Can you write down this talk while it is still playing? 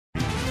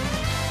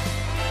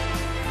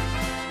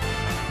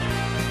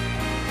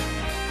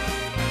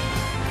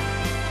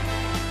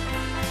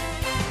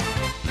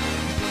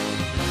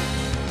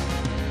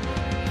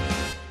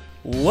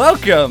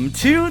Welcome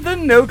to the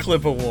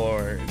NOCLIP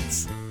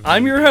Awards.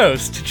 I'm your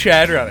host,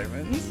 Chad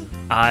Rutherman.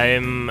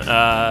 I'm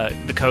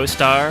the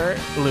co-star,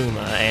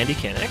 Luma, Andy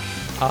Kinnick.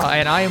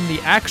 And I am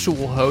the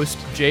actual host,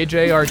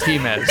 JJ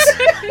Artemis.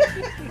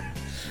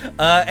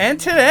 And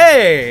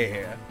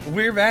today,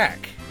 we're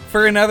back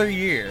for another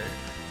year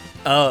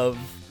of...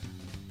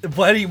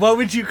 What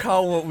would you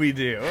call what we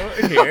do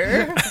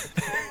here?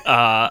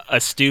 A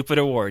stupid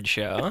award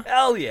show.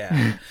 Hell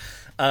yeah.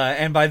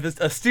 And by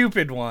a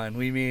stupid one,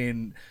 we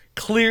mean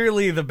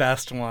clearly the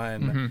best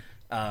one.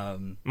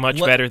 Mm-hmm. Much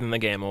better than the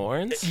Game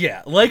Awards.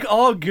 Yeah, like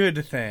all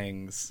good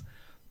things,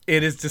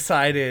 it is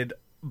decided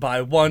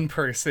by one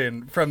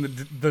person from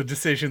the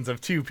decisions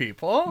of two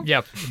people.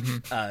 Yep.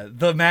 Mm-hmm.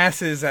 The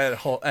masses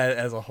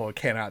as a whole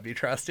cannot be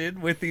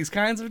trusted with these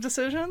kinds of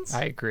decisions.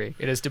 I agree.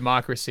 It is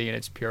democracy in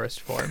its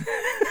purest form.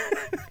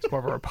 It's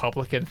more of a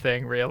Republican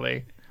thing,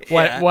 really.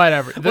 Yeah.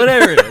 Whatever.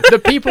 Whatever it is. The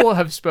people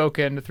have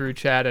spoken through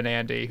Chad and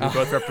Andy, who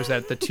both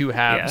represent the two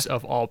halves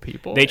of all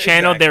people. They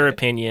channeled their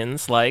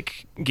opinions,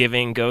 like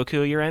giving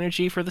Goku your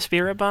energy for the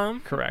Spirit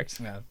Bomb.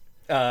 Correct.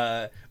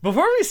 Yeah.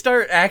 Before we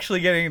start actually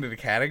getting into the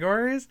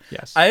categories,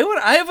 yes, I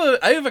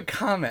have a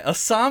comment, a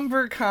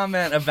somber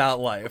comment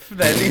about life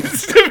that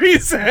needs to be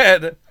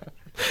said.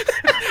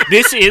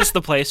 This is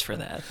the place for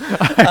that.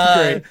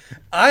 Great.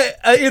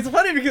 It's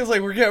funny because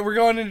like we're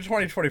going into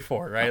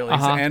 2024, right? Like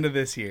it's the end of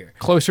this year.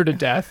 Closer to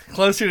death.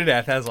 Closer to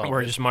death, as always.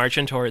 We're just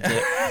marching towards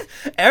it.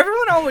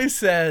 Everyone always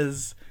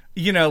says,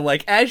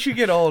 like as you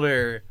get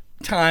older,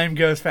 time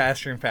goes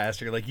faster and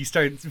faster. Like you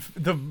start,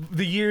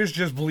 the years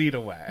just bleed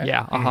away.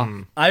 Yeah.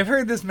 I've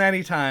heard this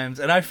many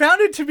times, and I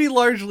found it to be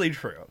largely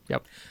true.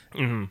 Yep.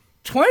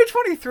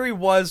 2023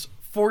 was,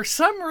 for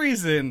some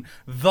reason,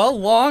 the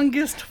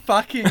longest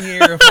fucking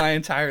year of my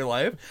entire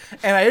life,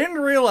 and I didn't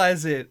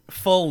realize it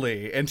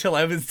fully until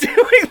I was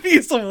doing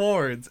these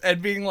awards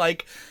and being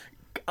like,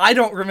 I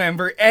don't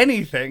remember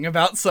anything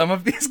about some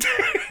of these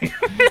games.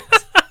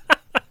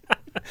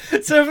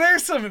 So if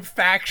there's some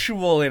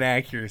factual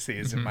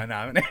inaccuracies in my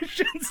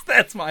nominations,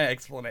 that's my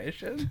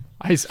explanation.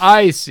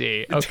 I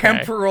see. Okay.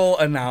 Temporal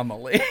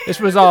anomaly. This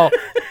was all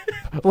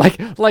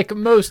like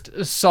most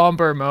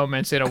somber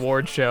moments in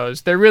award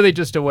shows. They're really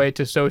just a way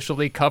to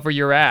socially cover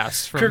your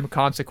ass from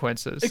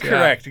consequences.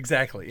 Correct.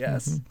 Exactly.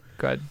 Yes.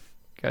 Good.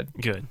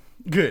 Good.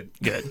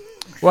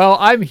 Well,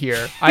 I'm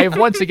here. I have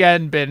once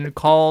again been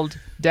called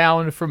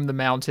down from the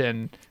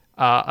mountain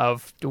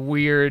of the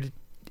weird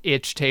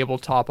itch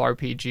tabletop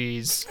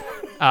RPGs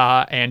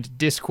and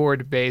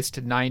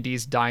Discord-based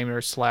 90s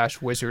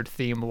diner/wizard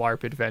theme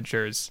LARP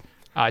adventures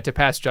to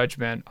pass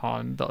judgment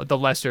on the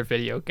lesser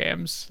video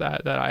games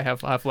that I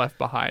have left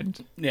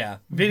behind. Yeah.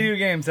 Video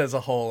games as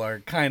a whole are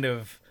kind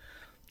of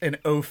an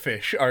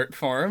oafish art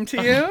form to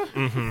you.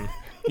 Mm-hmm.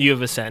 You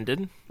have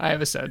ascended. I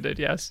have ascended,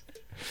 yes.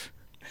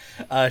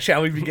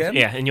 Shall we begin?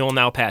 Yeah, and you'll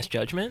now pass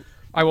judgment.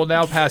 I will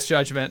now pass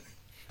judgment.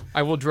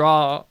 I will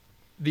draw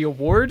the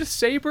award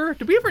saber.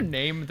 Did we ever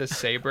name the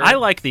saber? I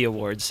like the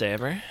award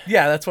saber.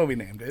 Yeah, that's what we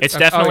named it. It's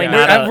definitely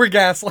not. We're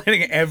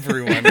gaslighting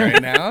everyone right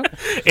now.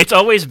 It's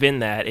always been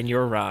that, and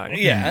you're wrong.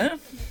 Yeah.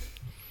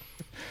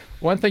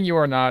 One thing you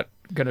are not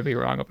going to be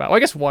wrong about, well,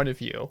 I guess one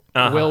of you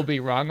will be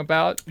wrong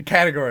about,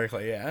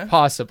 Categorically, yeah.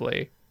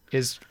 possibly,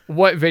 is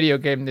what video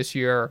game this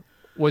year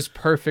was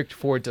perfect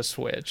for the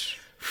Switch.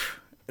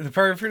 The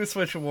Perfect for the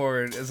Switch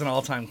Award is an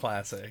all-time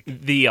classic.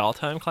 The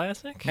all-time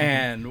classic?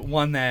 And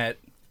one that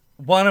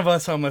one of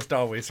us almost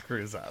always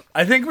screws up.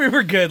 I think we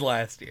were good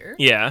last year.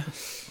 Yeah.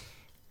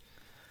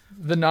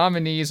 The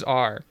nominees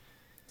are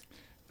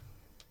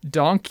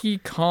Donkey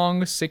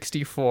Kong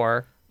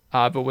 64,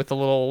 but with a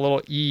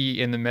little E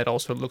in the middle,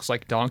 so it looks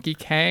like Donkey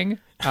Kang.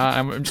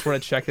 I just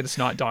want to check that it's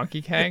not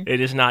Donkey Kang. It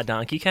is not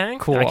Donkey Kong.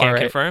 Cool, I can't all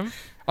right. confirm.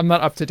 I'm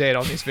not up to date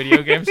on these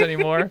video games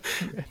anymore.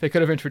 If they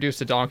could have introduced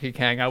a Donkey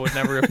Kang, I would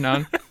never have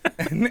known.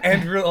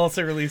 And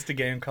also released a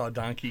game called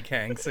Donkey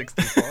Kong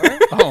 64.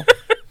 Oh.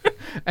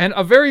 And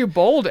a very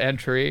bold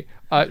entry,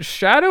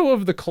 Shadow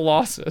of the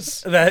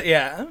Colossus.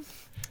 Yeah.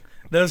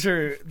 Those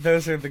are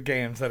the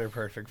games that are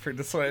perfect for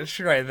the Switch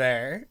right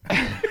there.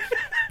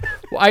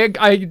 Well,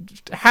 I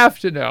have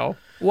to know,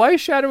 why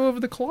Shadow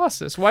of the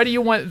Colossus? Why do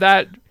you want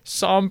that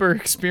somber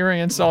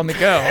experience on the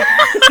go?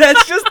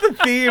 That's just the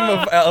theme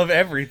of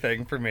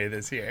everything for me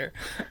this year.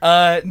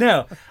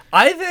 No,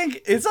 I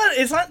think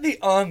it's not the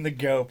on the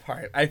go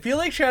part. I feel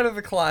like Shadow of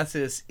the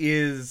Colossus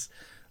is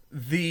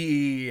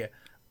the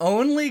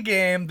only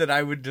game that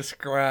I would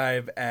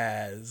describe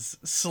as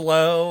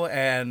slow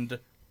and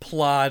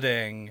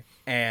plodding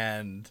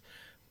and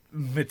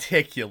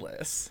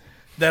meticulous,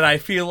 that I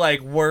feel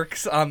like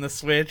works on the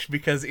Switch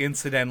because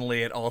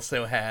incidentally it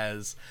also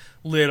has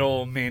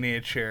little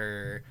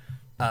miniature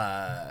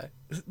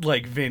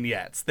like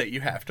vignettes that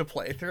you have to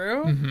play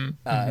through.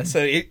 So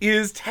it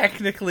is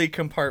technically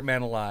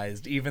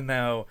compartmentalized, even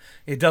though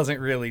it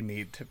doesn't really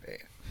need to be.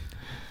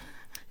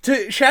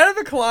 Shadow of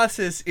the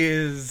Colossus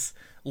is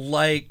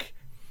like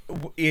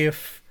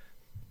if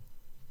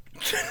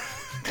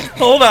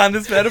Hold on,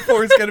 this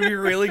metaphor is going to be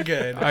really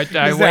good. I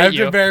You wait have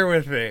you. to bear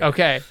with me.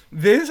 Okay.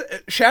 This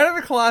Shadow of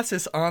the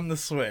Colossus on the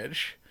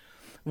Switch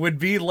would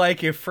be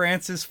like if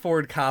Francis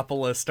Ford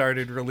Coppola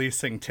started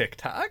releasing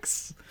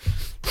TikToks.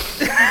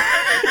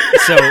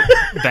 So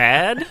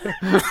bad?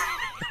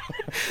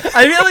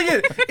 I feel like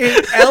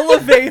it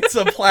elevates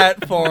a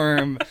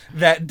platform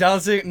that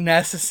doesn't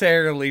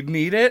necessarily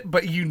need it,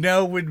 but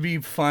would be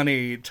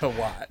funny to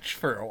watch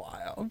for a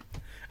while.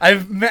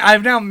 I've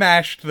now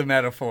mashed the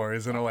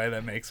metaphors in a way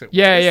that makes it worse.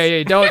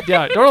 Yeah. Don't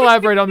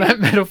elaborate on that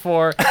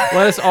metaphor.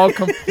 Let us all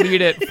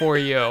complete it for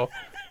you.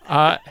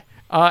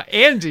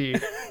 Andy,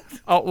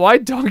 why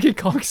Donkey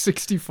Kong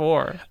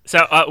 64?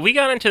 So we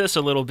got into this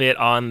a little bit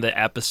on the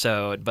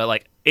episode, but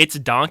like it's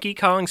Donkey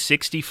Kong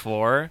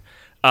 64,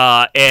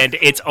 and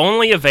it's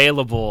only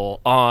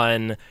available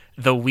on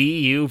the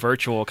Wii U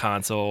Virtual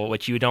Console,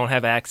 which you don't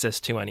have access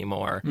to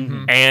anymore,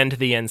 and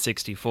the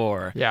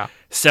N64. Yeah.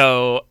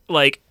 So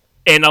like.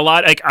 And a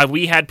lot, like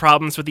we had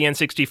problems with the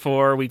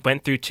N64. We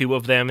went through 2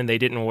 of them, and they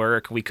didn't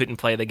work. We couldn't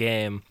play the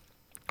game,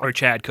 or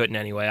Chad couldn't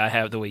anyway. I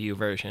have the Wii U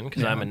version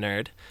because I'm a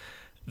nerd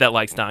that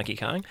likes Donkey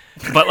Kong.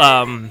 But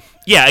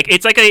yeah,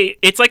 it's like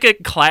a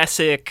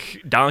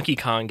classic Donkey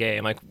Kong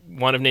game, like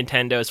one of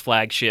Nintendo's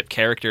flagship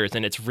characters,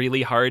 and it's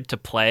really hard to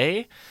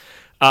play.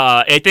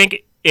 I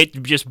think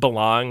it just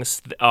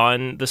belongs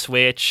on the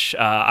Switch,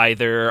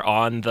 either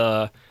on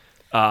the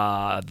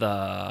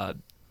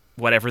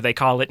whatever they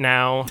call it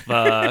now,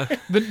 the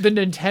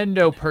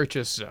Nintendo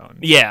Purchase Zone.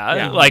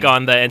 yeah, like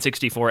on the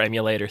N64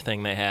 emulator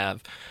thing they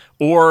have,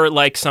 or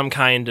like some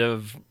kind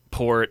of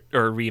port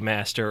or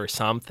remaster or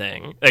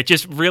something. Like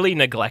just really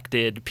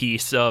neglected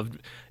piece of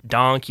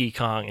Donkey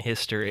Kong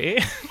history.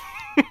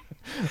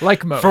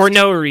 Like most. For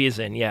no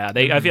reason, yeah.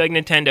 I feel like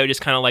Nintendo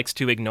just kind of likes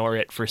to ignore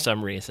it for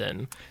some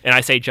reason. And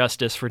I say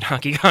justice for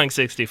Donkey Kong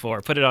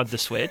 64. Put it on the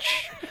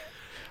Switch.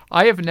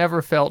 I have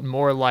never felt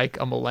more like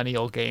a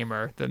millennial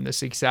gamer than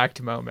this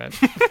exact moment,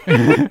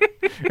 in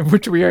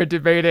which we are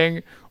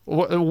debating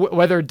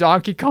whether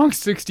Donkey Kong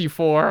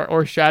 64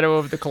 or Shadow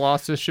of the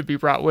Colossus should be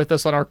brought with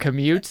us on our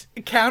commute.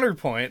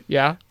 Counterpoint.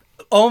 Yeah.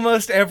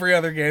 Almost every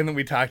other game that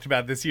we talked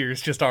about this year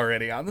is just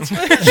already on the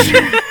Switch.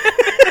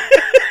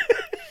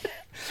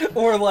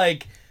 Or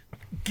like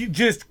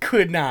just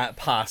could not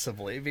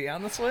possibly be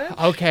on the Switch.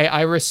 Okay,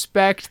 I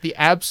respect the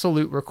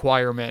absolute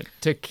requirement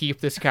to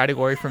keep this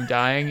category from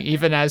dying,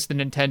 even as the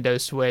Nintendo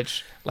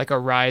Switch like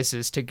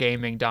arises to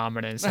gaming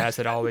dominance as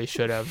it always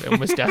should have and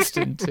was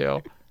destined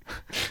to.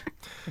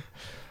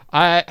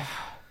 I'm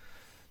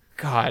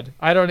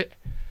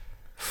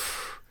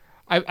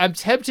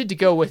tempted to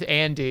go with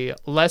Andy,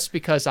 less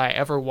because I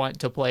ever want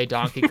to play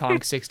Donkey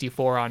Kong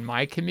 64 on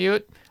my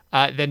commute,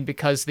 than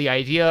because the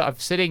idea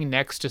of sitting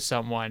next to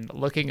someone,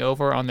 looking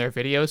over on their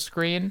video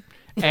screen,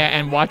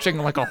 and watching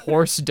like a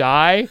horse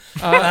die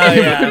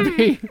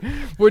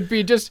would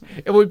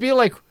be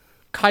like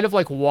kind of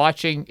like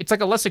watching. It's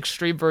like a less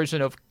extreme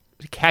version of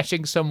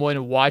catching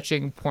someone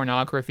watching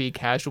pornography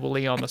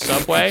casually on the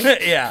subway.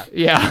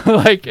 Yeah,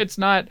 like it's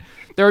not.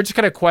 There are just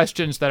kind of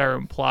questions that are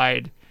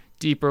implied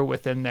deeper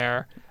within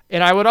there,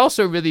 and I would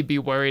also really be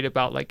worried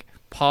about like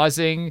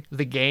pausing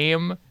the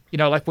game. You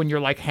know, like when you're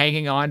like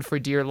hanging on for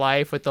dear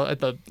life at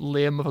the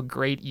limb of a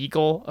great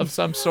eagle of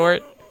some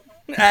sort.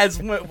 As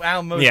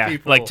how most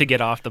people like to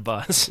get off the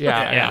bus.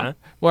 Yeah.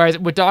 Whereas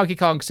with Donkey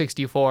Kong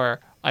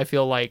 64, I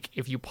feel like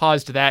if you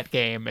paused that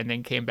game and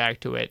then came back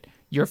to it,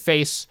 your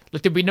face,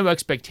 like there'd be no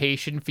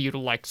expectation for you to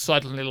like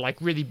suddenly like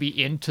really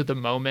be into the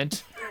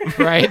moment,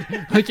 right?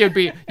 Like you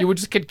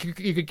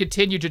could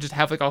continue to just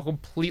have like a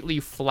completely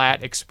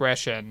flat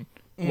expression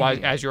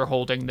as you're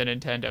holding the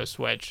Nintendo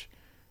Switch.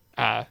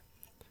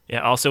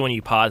 Yeah, also when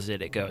you pause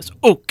it, it goes,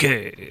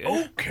 okay.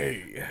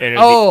 And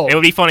it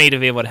would be funny to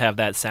be able to have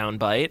that sound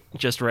bite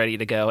just ready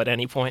to go at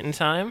any point in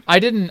time. I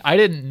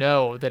didn't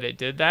know that it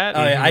did that.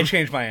 Oh, yeah, I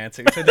changed my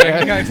answer to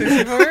Donkey Kong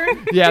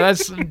 64. Yeah,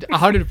 that's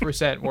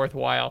 100%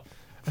 worthwhile.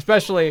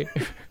 Especially,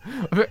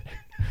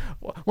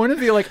 one of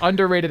the like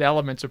underrated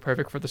elements of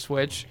Perfect for the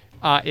Switch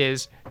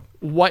is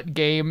what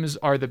games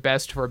are the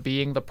best for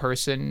being the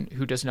person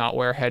who does not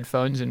wear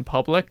headphones in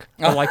public,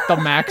 or like the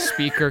max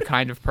speaker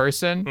kind of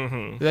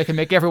person that can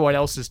make everyone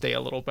else's day a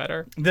little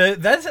better.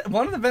 That's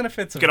one of the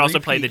benefits of you could also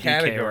play the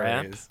DK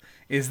rap.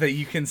 Is that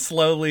you can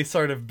slowly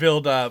sort of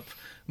build up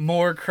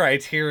more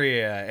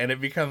criteria and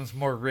it becomes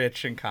more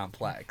rich and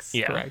complex.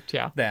 Yeah. Correct.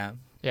 Yeah.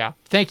 Yeah.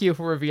 Thank you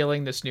for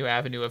revealing this new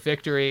avenue of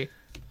victory.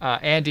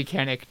 Andy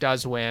Kennick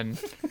does win.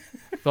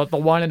 The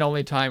one and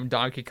only time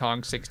Donkey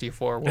Kong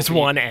 64 has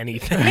won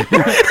anything.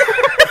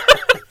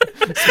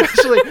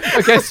 Especially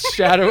against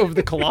Shadow of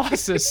the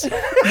Colossus,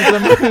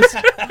 the most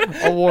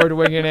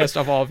award-winningest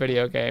of all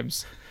video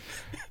games.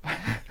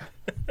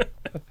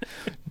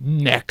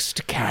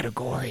 Next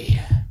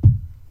category.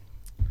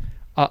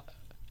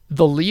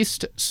 The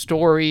least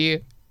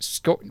story...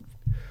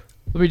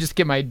 Let me just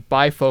get my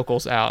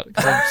bifocals out,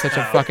 because I'm such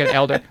a fucking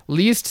elder.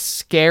 Least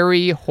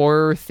scary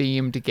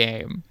horror-themed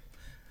game.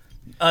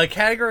 A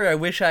category I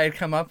wish I had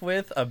come up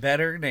with a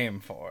better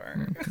name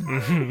for.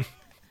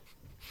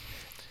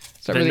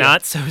 The really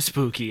not so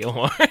spooky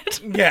award.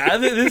 Yeah,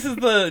 this is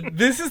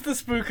the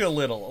Spook a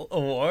Little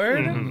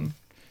award. I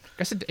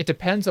guess it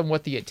depends on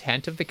what the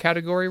intent of the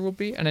category will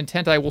be. An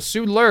intent I will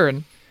soon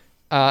learn,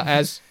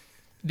 as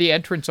the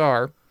entrants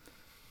are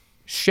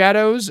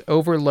Shadows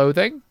Over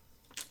Loathing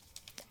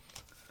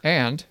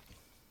and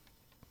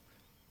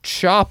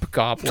Chop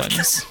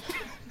Goblins.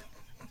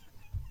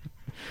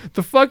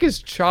 The fuck is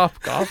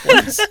Chop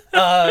Goblins?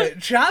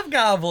 Chop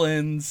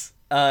Goblins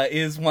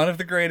is one of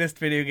the greatest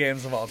video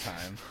games of all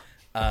time.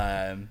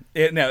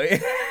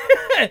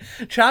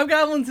 Chop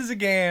Goblins is a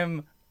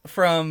game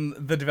from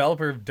the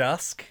developer of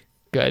Dusk.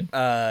 Good.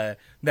 That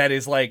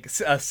is like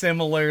a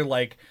similar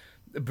like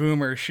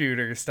boomer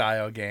shooter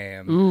style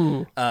game.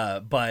 Ooh.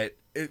 But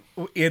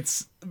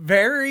it's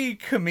very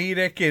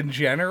comedic in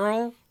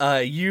general.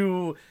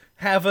 You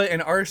have an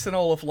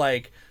arsenal of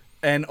like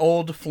an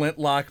old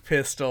flintlock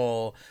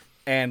pistol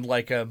and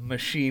like a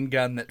machine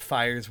gun that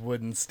fires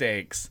wooden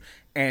stakes,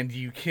 and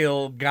you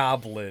kill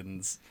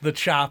goblins, the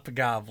Chop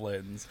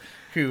Goblins,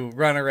 who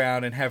run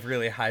around and have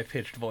really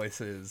high-pitched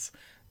voices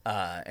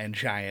and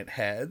giant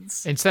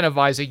heads.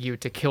 Incentivizing you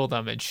to kill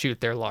them and shoot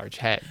their large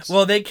heads.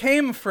 Well, they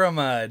came from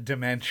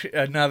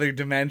another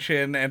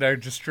dimension, and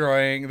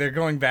they're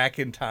going back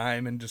in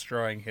time and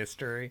destroying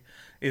history,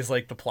 is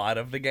like the plot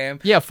of the game.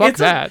 Yeah, fuck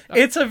that.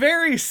 It's a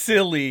very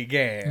silly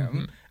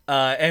game,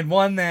 and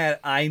one that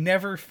I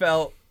never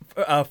felt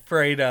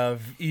afraid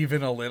of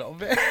even a little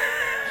bit.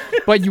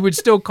 But you would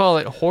still call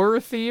it horror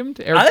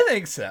themed? I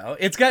think so.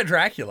 It's got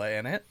Dracula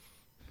in it.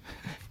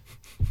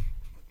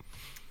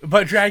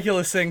 But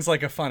Dracula sings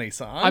like a funny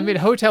song. I mean,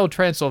 Hotel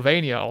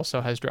Transylvania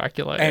also has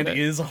Dracula in and it.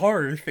 is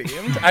horror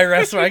themed. I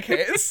rest my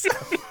case.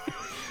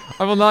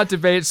 I will not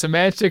debate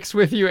semantics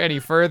with you any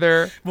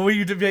further. Will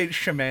you debate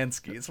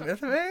Shamanskis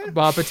with me?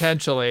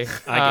 Potentially.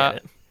 I get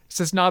it.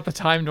 This is not the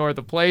time nor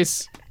the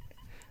place.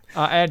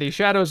 Andy,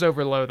 Shadows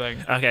Over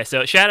Loathing. Okay,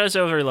 so Shadows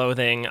Over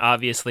Loathing,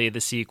 obviously the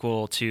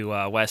sequel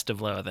to West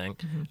of Loathing,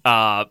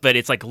 but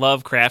it's like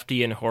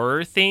Lovecraftian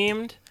horror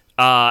themed,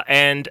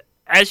 and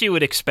as you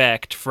would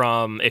expect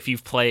from if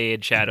you've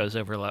played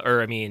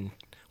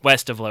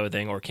West of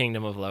Loathing or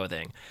Kingdom of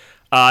Loathing,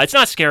 it's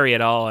not scary at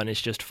all, and it's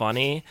just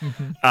funny,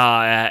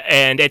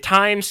 and at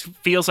times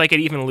feels like it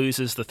even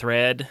loses the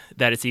thread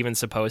that it's even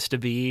supposed to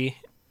be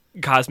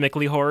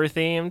cosmically horror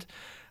themed.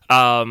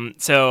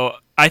 So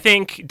I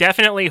think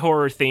definitely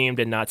horror themed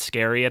and not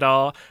scary at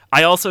all.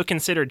 I also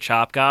considered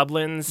Chop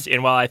Goblins,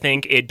 and while I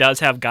think it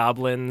does have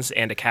goblins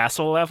and a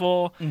castle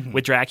level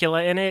with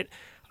Dracula in it,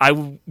 I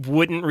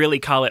wouldn't really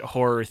call it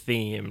horror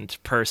themed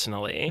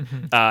personally.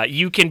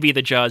 You can be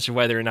the judge of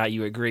whether or not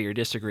you agree or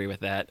disagree with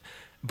that.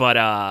 But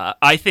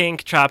I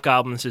think Chop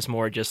Goblins is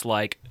more just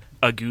like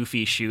a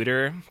goofy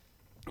shooter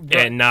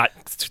and not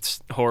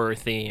horror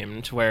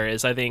themed,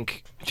 whereas I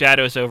think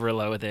Shadows Over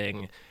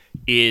Loathing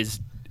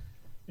is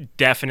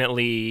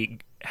definitely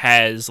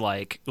has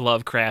like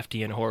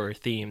Lovecraftian horror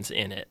themes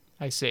in it.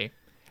 I see.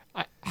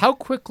 How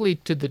quickly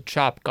did the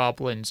Chop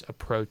Goblins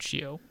approach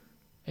you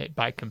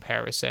by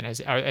comparison?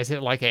 Is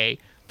it like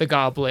the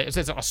goblin? Is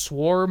it a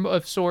swarm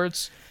of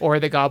sorts, or are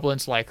the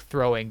goblins like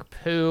throwing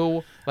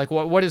poo? Like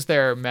what is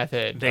their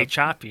method? They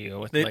chop you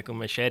with like a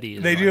machete.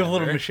 They do have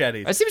little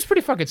machetes. That seems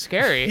pretty fucking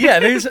scary. Yeah,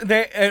 there's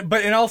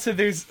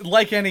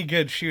like any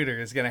good shooter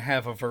is going to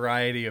have a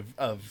variety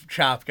of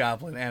Chop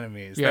Goblin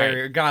enemies. Yeah.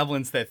 There are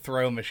goblins that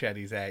throw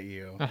machetes at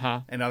you,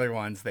 and other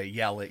ones that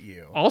yell at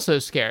you. Also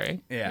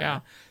scary.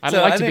 Yeah. I'd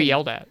like to be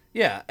yelled at.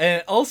 Yeah,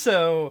 and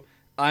also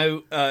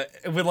I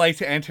would like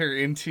to enter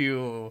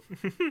into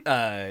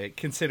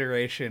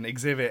consideration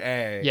Exhibit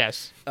A.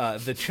 Yes.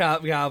 The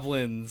Chop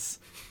Goblins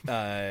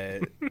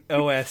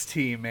OST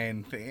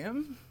main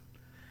theme.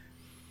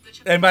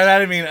 And by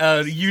that I mean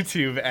a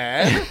YouTube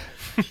ad.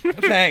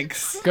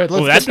 Thanks. Good.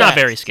 Oh, that's not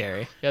very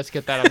scary. Let's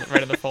get that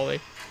right in the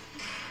Foley.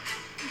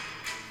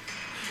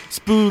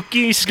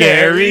 Spooky,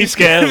 scary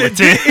skeleton.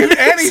 If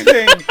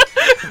anything,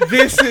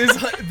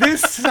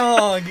 this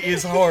song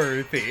is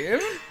horror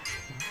themed.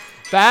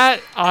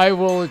 That I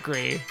will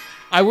agree.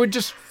 I would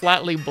just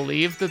flatly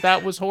believe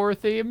that was horror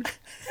themed.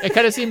 It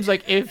kind of seems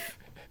like if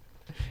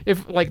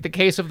like the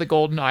Case of the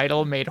Golden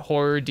Idol made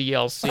horror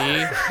DLC,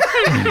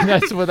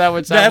 that's what that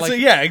would sound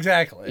like. Yeah,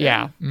 exactly.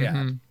 Yeah.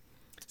 Yeah.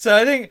 So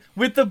I think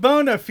with the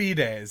bona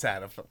fides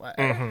out of the way.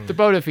 The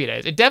bona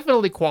fides. It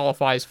definitely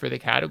qualifies for the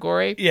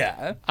category.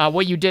 Yeah.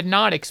 What you did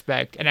not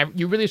expect, and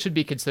you really should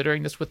be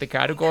considering this with the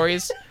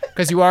categories,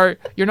 because you're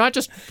not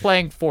just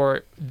playing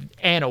for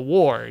an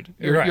award.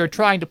 You're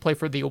trying to play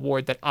for the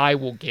award that I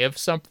will give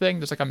something.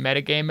 There's like a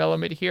metagame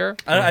element here.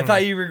 I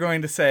thought you were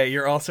going to say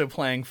you're also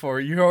playing for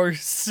your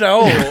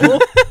soul.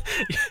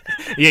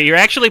 Yeah, you're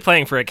actually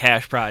playing for a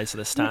cash prize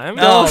this time.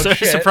 Oh, so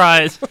shit.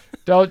 Surprise.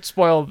 Don't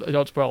spoil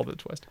the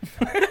twist.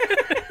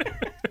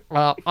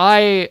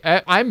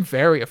 I'm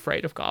very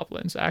afraid of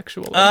goblins,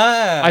 actually.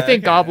 I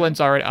think goblins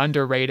are an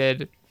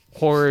underrated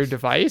horror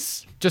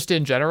device, just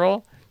in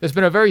general. There's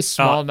been a very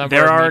small number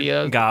of media.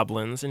 There are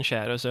goblins in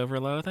Shadows Over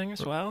Loathing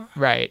as well.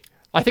 Right.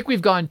 I think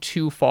we've gone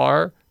too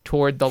far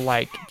toward the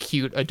like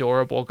cute,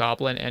 adorable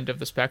goblin end of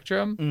the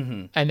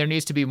spectrum, and there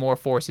needs to be more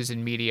forces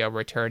in media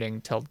returning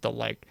to the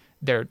like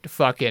they're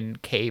fucking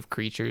cave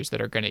creatures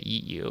that are gonna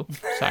eat you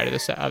side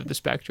of the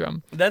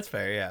spectrum. That's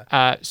fair,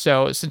 yeah.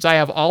 So since I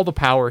have all the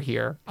power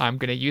here, I'm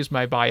gonna use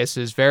my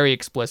biases very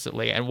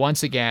explicitly, and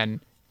once again,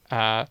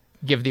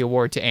 give the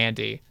award to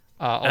Andy.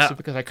 Also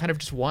because I kind of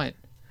just want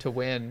to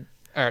win.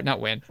 Or not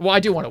win. Well, I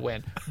do want to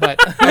win, but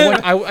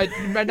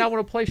I now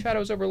want to play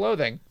Shadows Over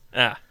Loathing.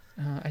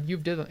 And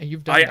you've done.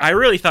 I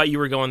really thought you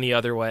were going the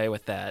other way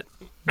with that.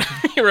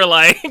 You were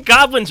like,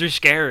 goblins are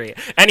scary.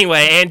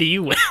 Anyway, Andy,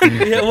 you win.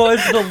 It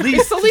was the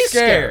least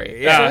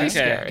scary. Yeah. It's the least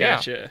scary.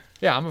 Gotcha.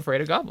 Yeah, I'm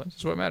afraid of goblins.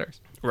 That's what matters.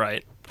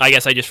 Right. I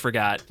guess I just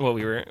forgot what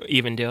we were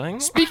even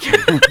doing. Speaking.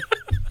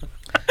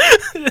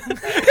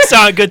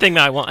 So a good thing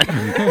that I won.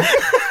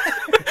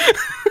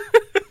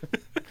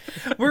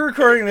 We're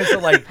recording this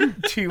at like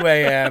 2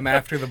 a.m.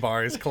 after the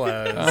bars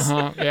close.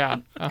 Yeah.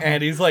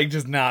 And he's like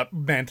just not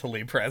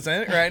mentally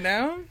present right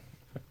now.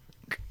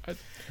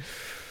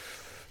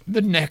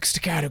 The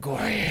next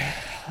category.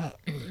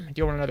 Do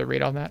you want another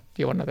read on that?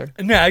 Do you want another?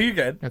 No, you're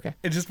good. Okay.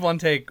 It's just one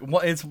take.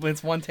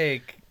 It's one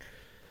take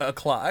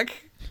o'clock.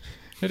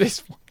 It is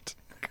one.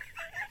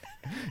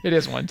 It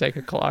is one take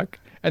o'clock.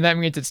 And that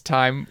means it's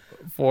time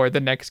for the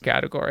next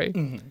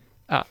category.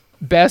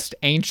 Best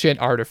ancient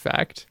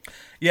artifact.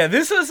 Yeah,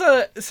 this was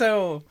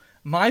so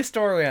my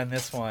story on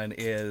this one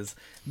is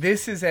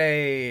this is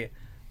a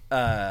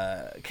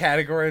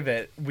category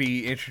that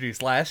we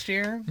introduced last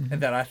year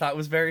and that I thought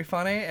was very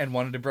funny and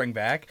wanted to bring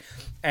back.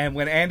 And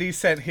when Andy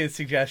sent his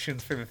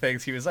suggestions for the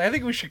things, he was like, I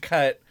think we should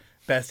cut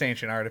best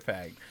ancient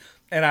artifact.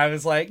 And I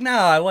was like, no,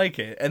 I like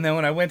it. And then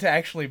when I went to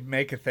actually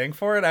make a thing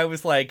for it, I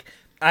was like,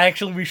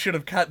 we should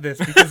have cut this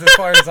because as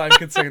far as I'm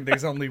concerned,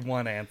 there's only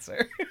one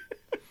answer.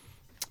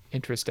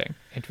 Interesting.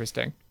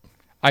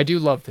 I do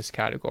love this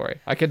category.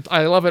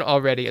 I love it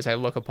already as I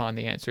look upon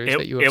the answers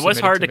that you have It was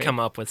submitted hard to me. come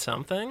up with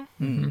something.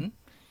 Mm-hmm.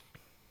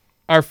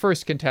 Our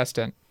first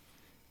contestant,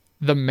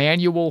 the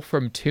manual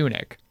from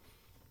Tunic.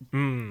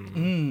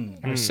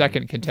 Our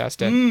second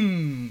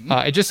contestant.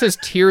 It just says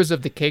Tears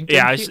of the Kingdom.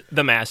 Yeah,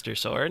 the Master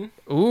Sword.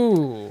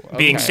 Ooh. Okay.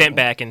 Being sent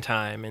back in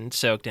time and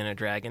soaked in a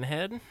dragon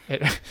head.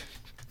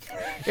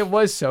 It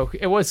was soaked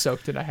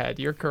in a head.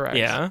 You're correct.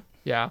 Yeah.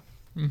 Yeah.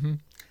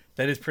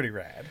 That is pretty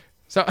rad.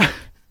 So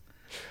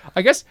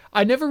I guess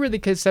I never really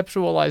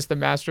conceptualized the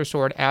Master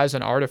Sword as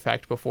an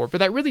artifact before, but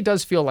that really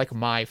does feel like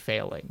my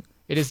failing.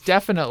 It is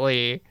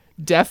definitely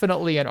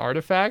an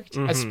artifact,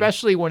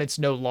 especially when it's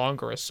no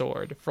longer a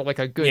sword for like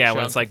a good chunk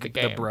when it's like of the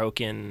game.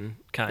 broken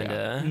kind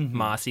of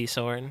mossy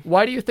sword.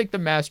 Why do you think the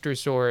Master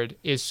Sword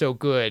is so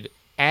good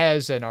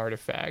as an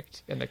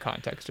artifact in the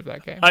context of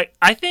that game?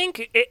 I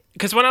think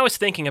because when I was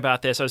thinking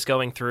about this, I was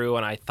going through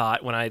and I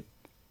thought when I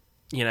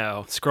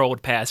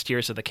scrolled past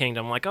Tears of the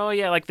Kingdom, like, oh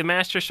yeah, like the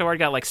Master Sword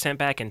got like sent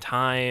back in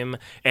time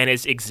and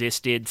has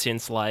existed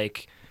since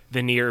like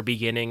the near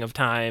beginning of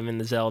time in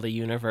the Zelda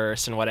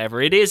universe and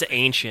whatever. It is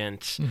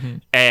ancient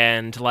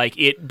and like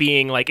it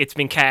being like it's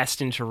been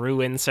cast into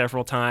ruin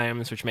several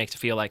times, which makes it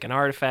feel like an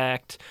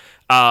artifact.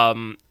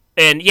 And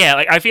yeah,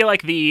 like I feel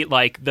like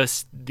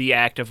the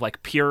act of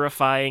like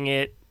purifying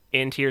it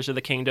in Tears of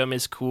the Kingdom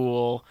is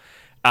cool.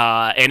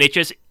 And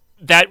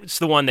that's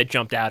the one that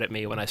jumped out at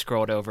me when I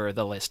scrolled over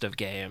the list of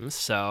games.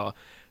 So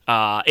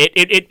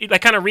it I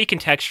kind of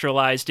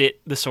recontextualized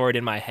the sword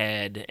in my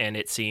head, and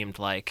it seemed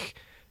like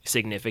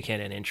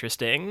significant and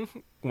interesting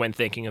when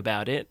thinking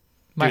about it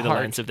through the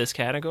lens of this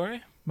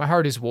category. My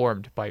heart is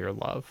warmed by your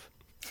love.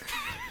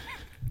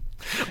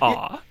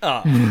 Aw.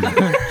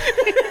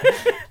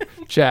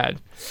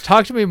 Chad,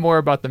 talk to me more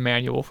about the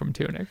manual from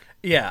Tunic.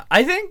 Yeah,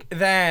 I think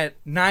that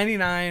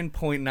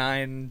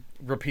 99.9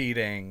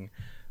 repeating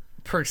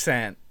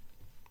 %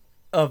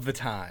 of the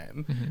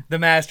time, the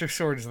Master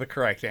Sword is the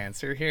correct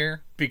answer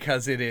here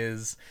because it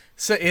is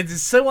so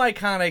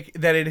iconic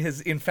that it has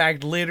in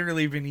fact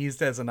literally been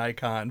used as an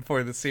icon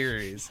for the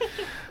series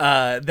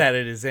that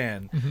it is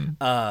in.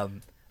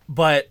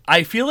 But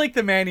I feel like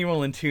the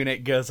manual in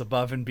Tunic goes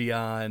above and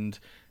beyond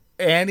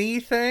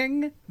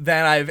anything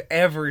that I've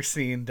ever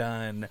seen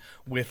done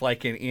with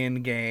like an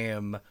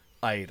in-game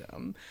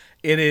item.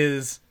 It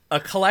is a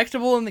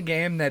collectible in the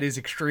game that is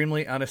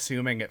extremely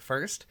unassuming at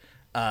first.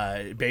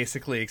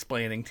 Basically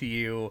explaining to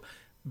you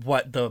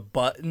what the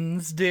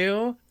buttons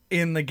do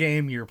in the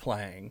game you're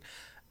playing.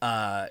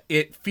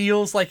 It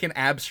feels like an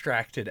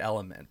abstracted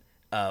element,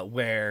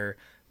 where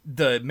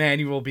the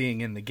manual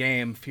being in the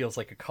game feels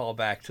like a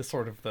callback to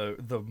sort of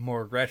the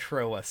more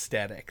retro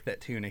aesthetic that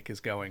Tunic is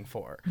going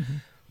for.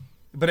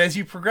 But as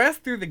you progress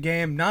through the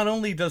game, not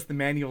only does the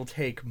manual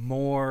take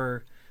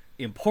more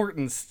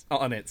importance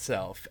on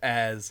itself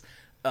as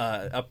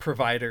a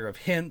provider of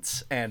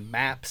hints and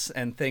maps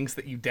and things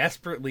that you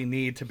desperately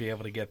need to be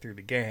able to get through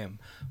the game,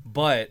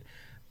 but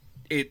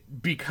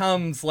it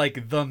becomes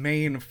like the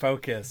main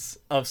focus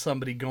of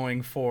somebody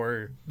going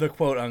for the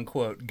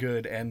quote-unquote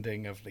good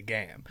ending of the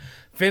game.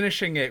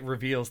 Finishing it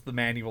reveals the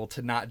manual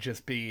to not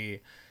just be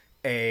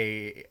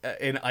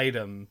an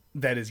item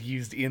that is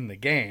used in the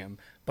game,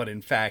 but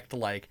in fact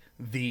like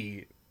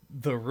the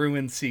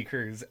Ruin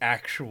Seeker's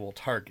actual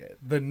target,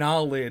 the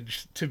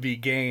knowledge to be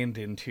gained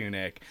in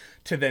Tunic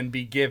to then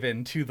be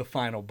given to the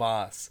final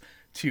boss,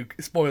 to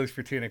spoilers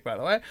for Tunic, by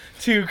the way,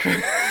 to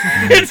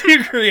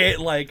to create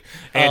like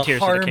a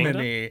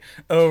harmony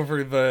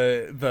over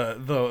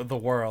the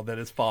world that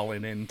has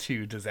fallen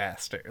into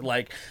disaster.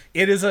 Like,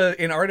 it is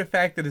an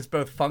artifact that is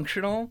both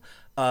functional,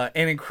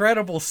 an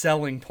incredible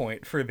selling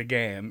point for the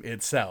game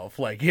itself.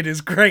 Like, it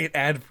is great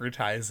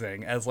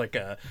advertising as like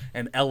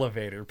an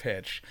elevator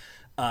pitch,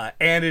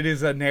 and it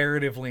is a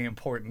narratively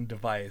important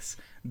device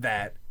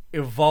that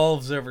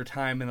evolves over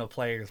time in the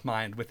player's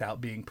mind without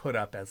being put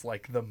up as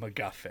like the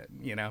MacGuffin,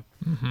 you know?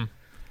 Mm-hmm.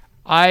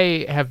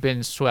 I have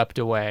been swept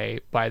away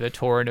by the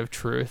torrent of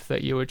truth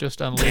that you would just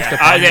unleash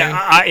upon me.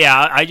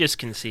 I just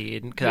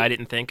concede because I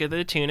didn't think of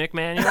the Tunic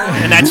manual,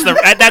 and that's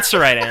the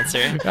right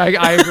answer.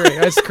 I agree.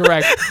 That's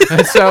correct.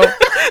 So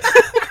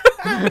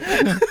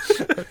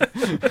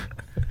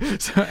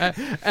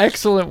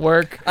excellent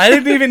work. I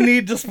didn't even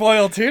need to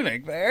spoil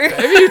Tunic there.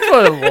 Maybe you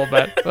spoiled it a little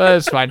bit, but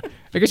that's fine.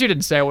 Because you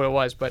didn't say what it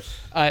was, but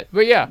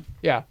yeah.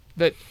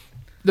 The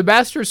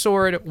Master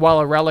Sword, while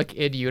a relic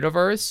in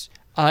universe,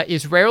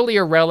 is rarely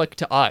a relic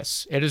to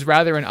us. It is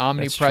rather an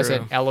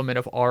omnipresent element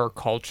of our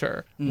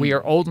culture. We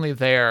are only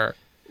there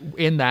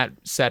in that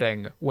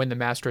setting when the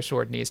Master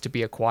Sword needs to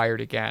be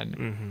acquired again.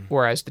 Mm-hmm.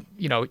 Whereas,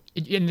 and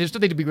there's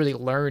nothing to be really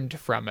learned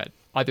from it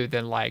other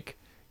than like,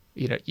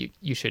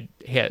 you should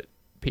hit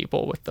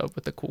people with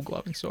the cool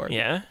glowing sword.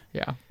 Yeah.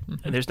 Mm-hmm.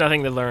 And there's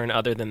nothing to learn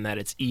other than that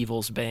it's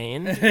evil's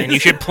bane, and you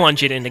should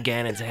plunge it into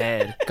Ganon's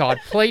head. God,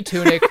 play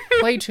Tunic.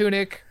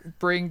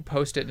 Bring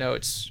Post-it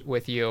notes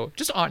with you.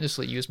 Just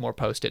honestly use more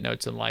Post-it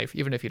notes in life,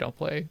 even if you don't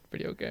play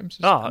video games.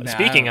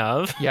 Speaking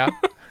of, yeah.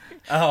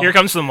 Here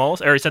comes the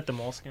Moleskine. Or is that the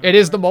Moleskine? It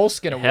is the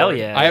Moleskine Award. Hell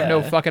yeah. I have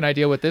no fucking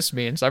idea what this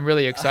means. I'm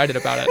really excited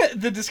about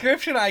it. The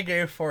description I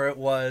gave for it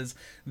was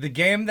the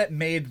game that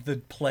made the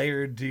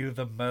player do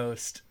the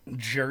most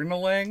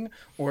journaling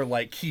or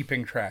like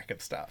keeping track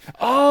of stuff.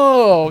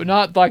 Oh,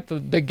 not like the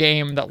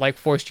game that like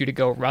forced you to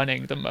go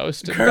running the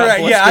most.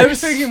 Correct. Yeah, I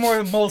was thinking more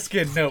of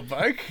Moleskine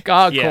Notebook.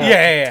 God, yeah. Cool.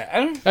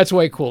 Yeah. That's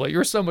way cooler.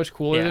 You're so much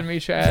cooler than me,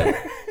 Chad.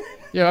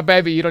 Yeah,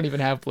 baby, you don't even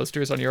have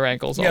blisters on your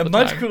ankles all the time.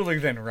 Yeah, much cooler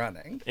than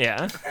running.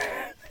 Yeah.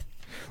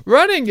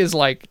 Running is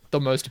like the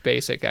most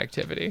basic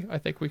activity. I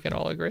think we can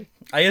all agree.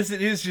 I guess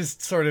it is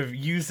just sort of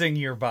using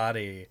your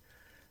body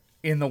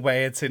in the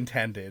way it's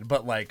intended,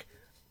 but like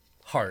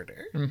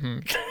harder. Mm-hmm.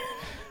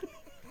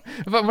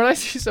 But when I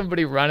see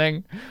somebody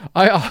running,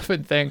 I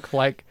often think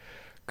like,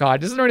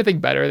 God, isn't there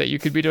anything better that you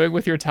could be doing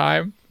with your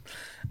time?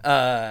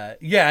 Yeah,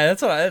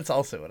 that's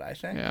also what I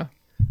think. Yeah.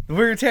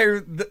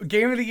 The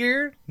game of the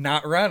year,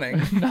 not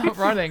running. Not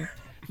running.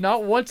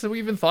 Not once have we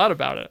even thought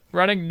about it.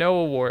 Running, no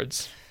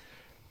awards.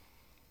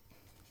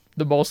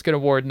 The Moleskine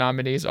Award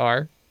nominees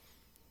are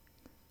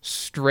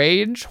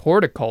Strange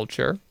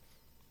Horticulture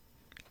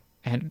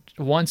and,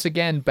 once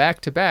again,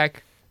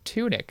 back-to-back,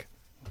 Tunic.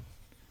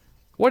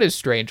 What is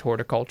Strange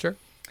Horticulture?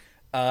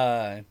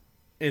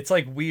 It's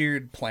like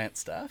weird plant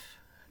stuff.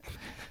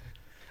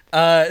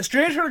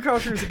 Strange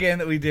Horticulture is a game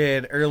that we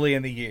did early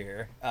in the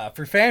year,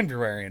 for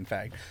February, in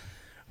fact.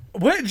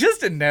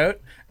 Just a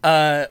note,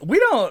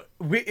 unless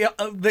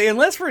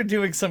we're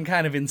doing some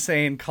kind of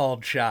insane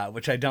called shot,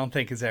 which I don't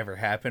think has ever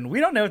happened, we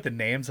don't know what the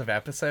names of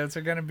episodes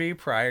are going to be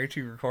prior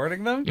to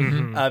recording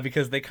them,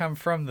 because they come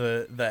from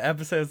the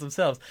episodes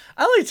themselves.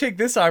 I'll only take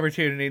this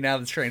opportunity, now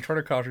that Strange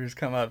Horticulture has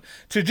come up,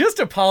 to just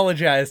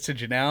apologize to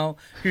Janelle,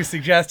 who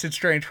suggested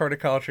Strange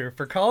Horticulture,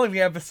 for calling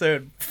the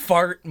episode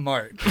Fart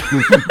March.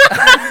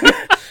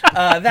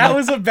 That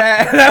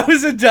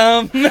was a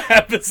dumb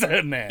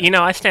episode name.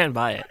 I stand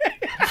by it.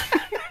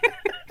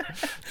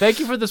 Thank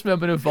you for this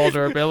moment of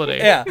vulnerability.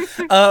 Yeah.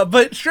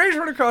 But Strange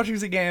Horticulture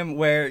is a game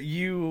where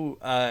you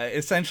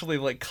essentially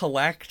like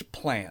collect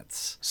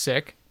plants.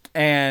 Sick.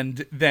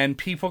 And then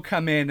people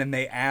come in and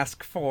they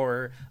ask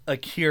for a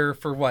cure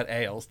for what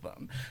ails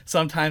them.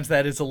 Sometimes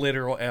that is a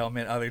literal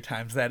ailment. Other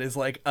times that is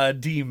like a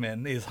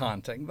demon is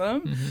haunting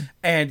them. Mm-hmm.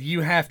 And you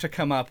have to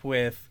come up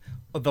with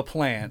the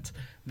plant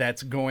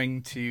that's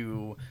going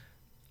to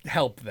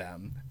help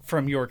them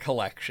from your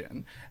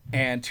collection.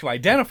 And to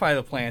identify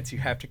the plants, you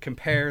have to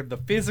compare the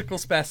physical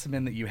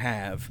specimen that you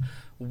have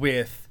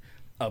with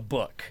a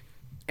book.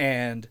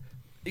 And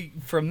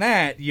from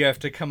that, you have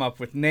to come up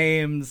with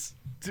names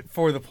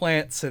for the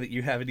plants so that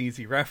you have an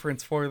easy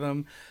reference for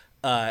them.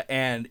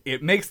 And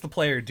it makes the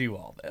player do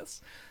all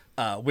this,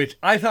 which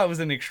I thought was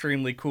an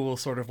extremely cool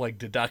sort of like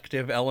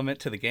deductive element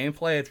to the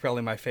gameplay. It's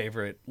probably my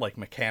favorite like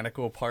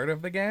mechanical part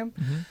of the game.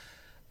 Mm-hmm.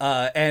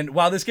 And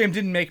while this game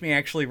didn't make me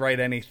actually write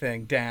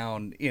anything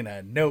down in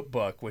a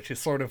notebook, which is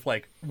sort of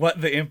like what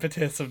the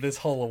impetus of this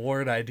whole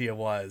award idea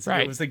was,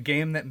 It was a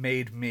game that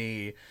made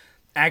me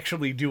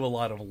actually do a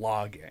lot of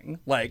logging.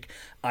 Like,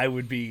 I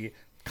would be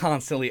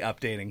constantly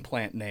updating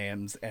plant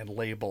names and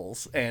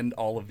labels and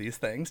all of these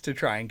things to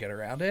try and get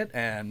around it.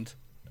 And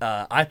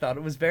I thought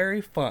it was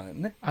very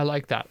fun. I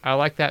like that. I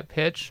like that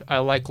pitch. I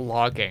like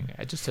logging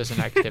just as an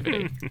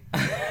activity.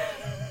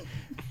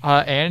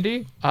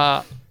 Andy,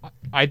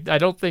 I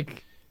don't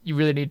think you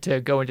really need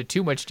to go into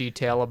too much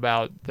detail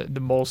about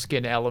the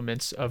Moleskin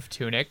elements of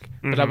Tunic,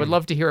 but I would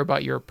love to hear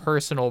about your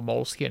personal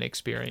Moleskin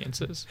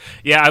experiences.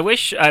 Yeah, I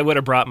wish I would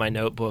have brought my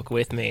notebook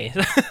with me.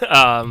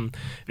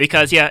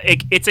 Because, yeah,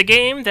 it's a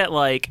game that,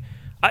 like,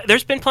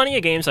 there's been plenty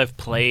of games I've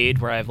played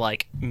where I've,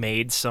 like,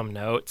 made some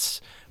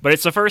notes, but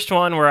it's the first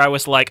one where I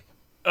was like,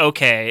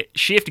 okay,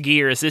 shift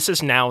gears, this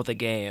is now the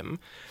game.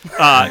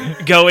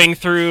 Going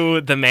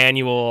through the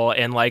manual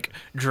and, like,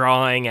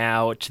 drawing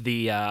out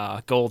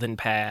the golden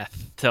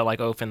path to, like,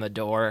 open the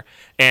door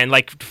and,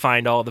 like,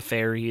 find all the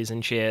fairies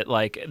and shit.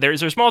 Like,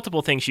 there's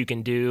multiple things you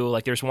can do.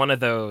 Like, there's one of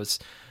those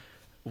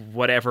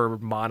whatever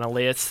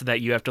monoliths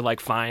that you have to, like,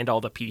 find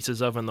all the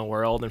pieces of in the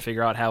world and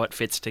figure out how it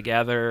fits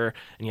together,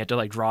 and you have to,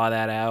 like, draw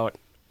that out.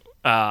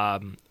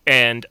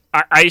 And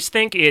I just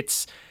think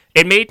it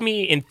made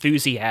me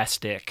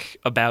enthusiastic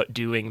about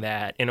doing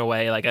that in a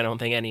way like I don't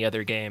think any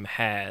other game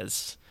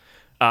has.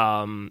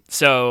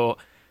 So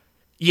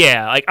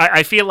yeah, like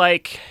I feel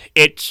like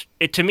it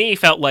to me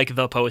felt like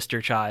the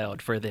poster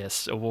child for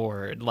this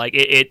award. Like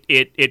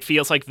it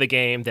feels like the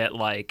game that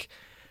like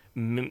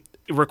not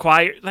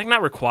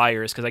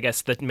requires, because I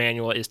guess the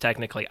manual is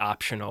technically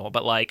optional,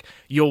 but like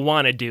you'll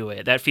want to do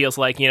it. That feels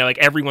like, you know, like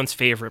everyone's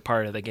favorite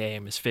part of the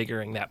game is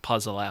figuring that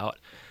puzzle out.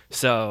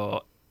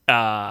 So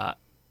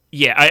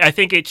yeah, I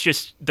think it's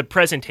just the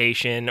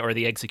presentation or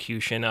the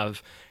execution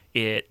of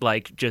it,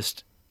 like,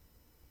 just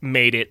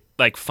made it,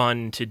 like,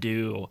 fun to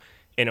do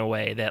in a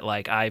way that,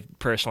 like, I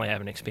personally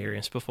haven't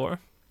experienced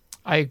before.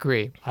 I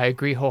agree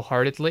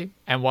wholeheartedly.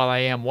 And while I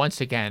am, once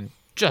again,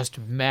 just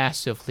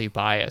massively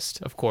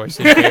biased, of course,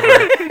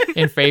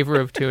 in favor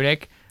of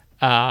Tunic,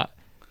 I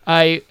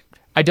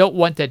don't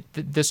want that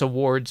this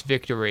award's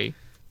victory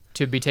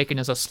to be taken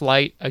as a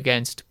slight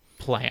against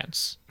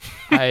plants.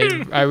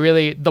 I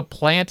really, the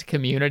plant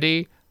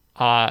community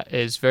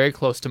is very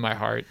close to my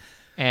heart,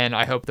 and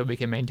I hope that we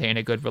can maintain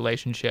a good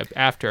relationship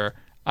after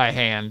I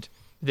hand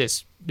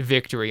this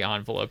victory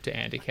envelope to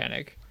Andy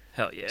Koenig.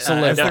 Hell yeah.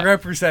 As the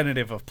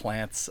representative of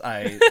plants,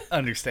 I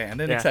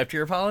understand and accept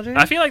your apology.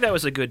 I feel like that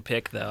was a good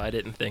pick, though. I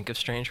didn't think of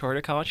Strange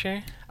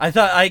Horticulture.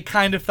 I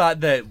kind of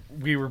thought that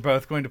we were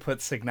both going to put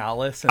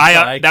Signalis.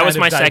 And that was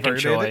my second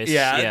choice.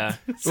 Yeah.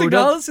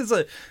 Signalis is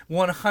a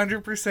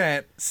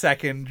 100%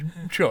 second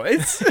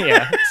choice.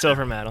 Yeah,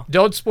 silver medal.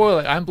 Don't spoil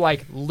it. I'm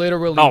like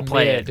literally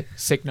mid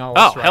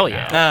Signalis right hell now.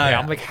 yeah.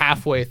 I'm like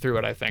halfway through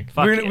it, I think.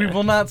 We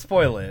will not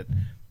spoil it.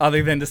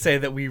 Other than to say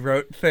that we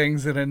wrote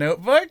things in a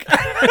notebook.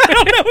 I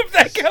don't know if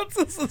that counts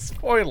as a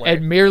spoiler.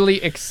 It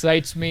merely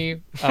excites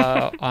me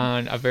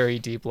on a very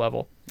deep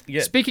level.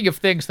 Yeah. Speaking of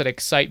things that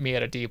excite me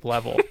at a deep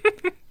level,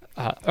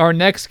 our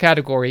next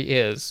category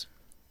is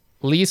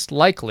least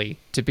likely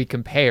to be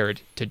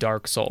compared to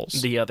Dark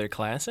Souls. The other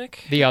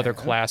classic? The other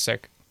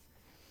classic.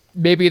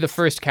 Maybe the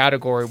first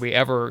category we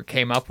ever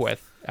came up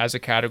with as a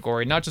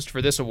category, not just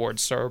for this award,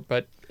 sir,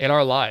 but in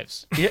our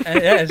lives.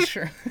 Yeah,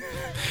 sure.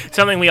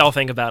 Something we all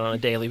think about on a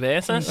daily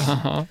basis.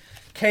 Uh-huh.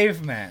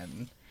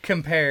 Cavemen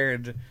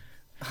compared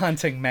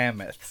hunting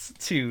mammoths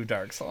to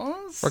Dark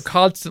Souls. We're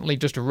constantly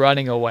just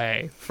running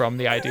away from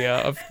the idea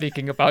of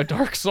thinking about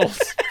Dark Souls.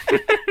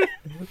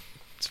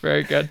 It's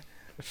very good.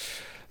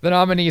 The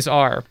nominees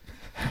are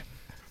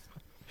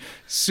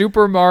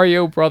Super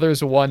Mario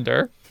Brothers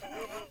Wonder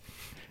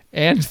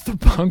and The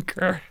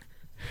Bunker.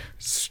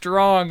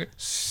 Strong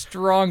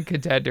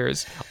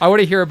contenders. I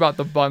want to hear about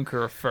The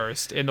Bunker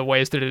first in the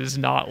ways that it is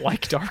not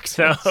like Dark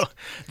Souls. So,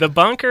 The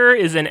Bunker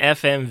is an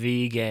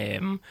FMV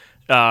game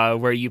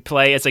where you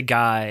play as a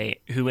guy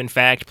who, in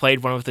fact,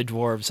 played one of the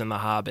dwarves in The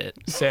Hobbit.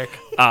 Sick.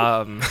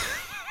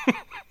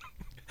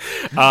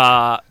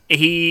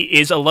 He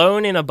is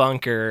alone in a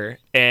bunker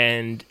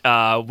and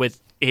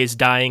with his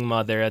dying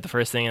mother. The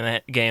first thing in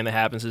that game that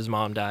happens is his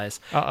mom dies.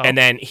 Uh-oh. And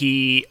then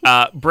he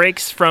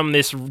breaks from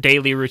this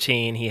daily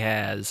routine he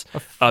has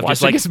of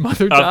just like his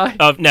mother die?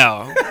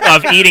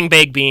 Of eating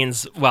baked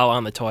beans while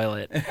on the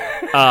toilet.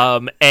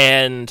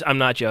 And I'm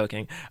not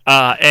joking.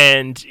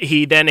 And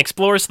he then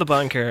explores the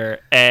bunker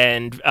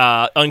and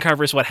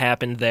uncovers what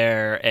happened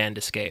there and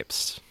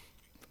escapes.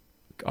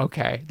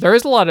 Okay. There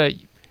is a lot of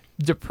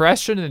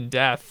depression and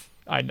death,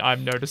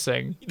 I'm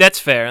noticing. That's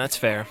fair.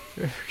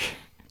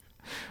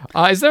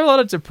 Is there a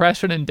lot of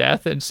depression and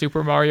death in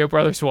Super Mario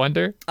Brothers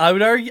Wonder? I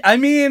would argue. I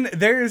mean,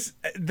 there's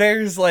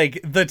like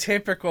the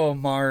typical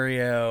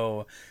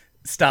Mario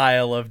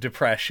style of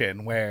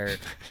depression where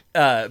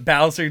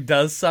Bowser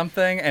does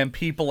something and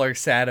people are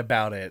sad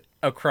about it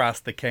across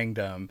the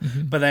kingdom.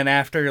 Mm-hmm. But then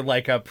after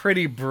like a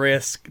pretty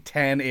brisk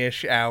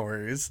 10-ish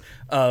hours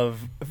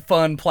of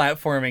fun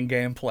platforming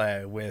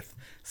gameplay with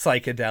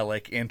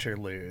psychedelic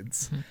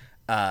interludes,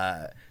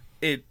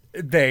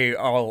 they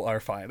all are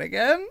fine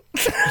again.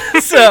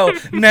 So,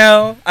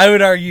 no, I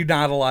would argue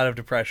not a lot of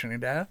depression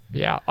and death.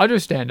 Yeah,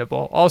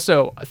 understandable.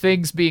 Also,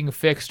 things being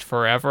fixed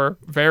forever,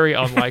 very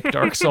unlike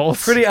Dark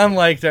Souls. Pretty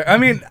unlike I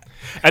mean,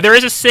 There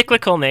is a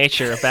cyclical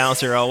nature of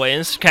Bowser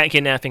always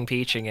kidnapping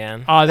Peach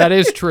again. That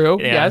is true,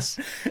 Yeah. yes.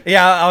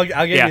 yeah, I'll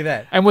give Yeah. you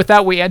that. And with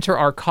that, we enter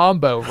our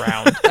combo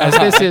round, as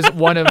this is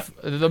one of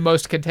the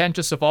most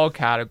contentious of all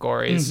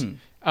categories.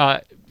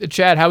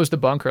 Chad, how is the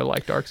bunker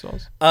like Dark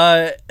Souls?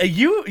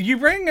 You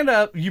bring it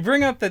up. You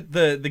bring up that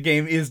the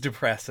game is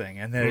depressing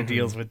and that it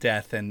deals with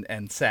death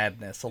and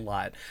sadness a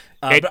lot.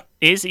 It But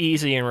is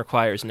easy and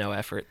requires no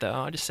effort, though.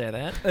 I'll just say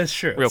that. that's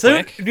true. Real So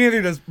quick.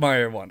 neither does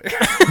Mario Wonder.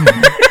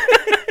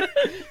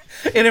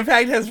 It in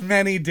fact has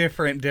many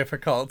different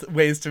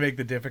ways to make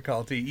the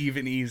difficulty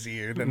even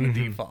easier than the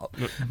default.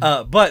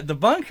 But the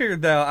bunker,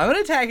 though, I'm going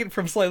to attack it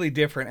from a slightly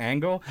different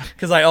angle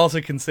because I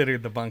also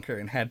considered the bunker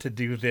and had to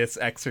do this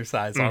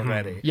exercise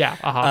already.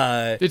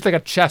 Yeah, it's like a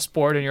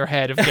chessboard in your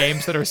head of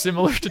games that are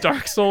similar to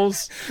Dark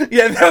Souls.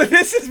 Yeah, no,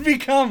 this has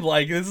become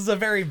this is a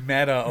very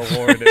meta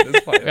award at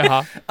this point.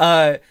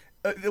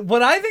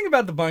 What I think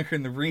about the bunker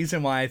and the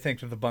reason why I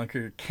think that the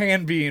bunker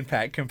can be, in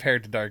fact,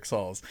 compared to Dark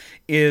Souls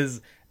is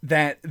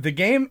that the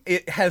game,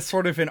 it has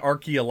sort of an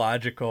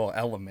archaeological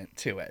element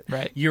to it.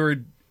 Right.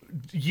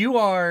 You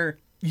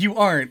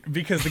aren't,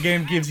 because the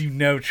game gives you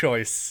no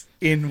choice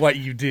in what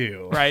you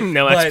do. Right.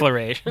 No But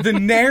exploration. The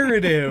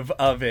narrative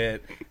of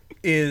it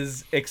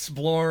is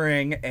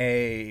exploring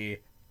a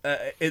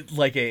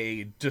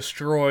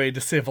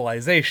destroyed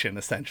civilization,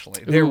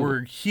 essentially. There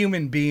were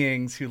human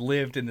beings who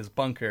lived in this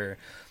bunker,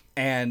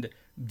 and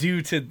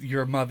due to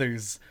your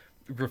mother's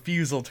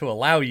refusal to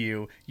allow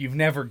you've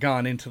never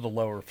gone into the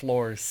lower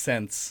floors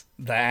since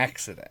the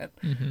accident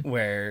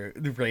where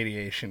the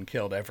radiation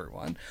killed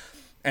everyone.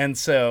 And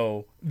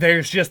so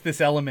there's just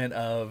this element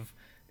of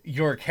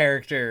your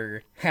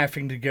character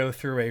having to go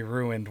through a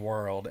ruined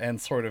world and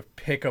sort of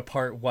pick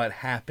apart what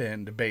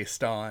happened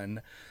based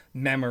on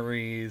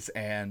memories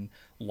and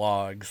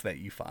logs that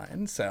you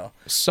find. So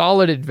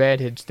Solid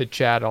advantage to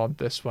Chad on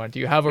this one. Do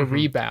you have a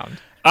rebound?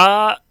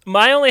 My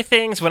only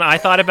things when I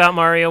thought about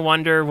Mario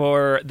Wonder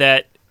were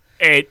that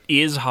it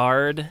is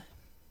hard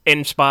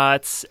in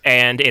spots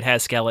and it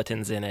has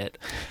skeletons in it.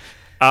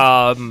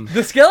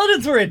 the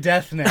skeletons were a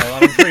death knell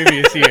on a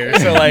previous year,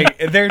 so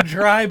their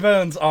dry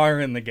bones are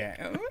in the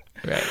game.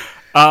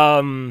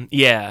 Right.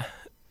 Yeah.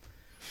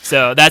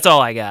 So that's all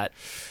I got.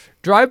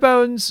 Dry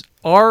bones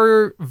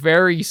are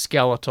very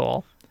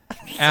skeletal.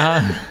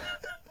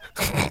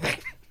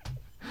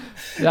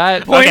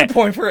 That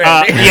Point for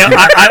Andy.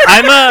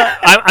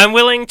 I'm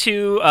willing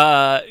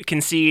to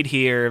concede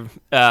here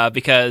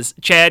because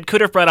Chad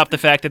could have brought up the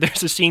fact that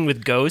there's a scene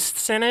with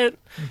ghosts in it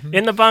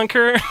in the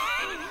bunker.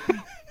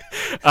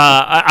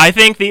 I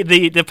think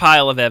the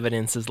pile of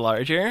evidence is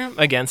larger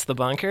against the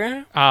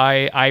bunker.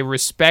 I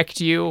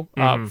respect you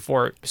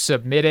for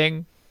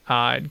submitting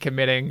and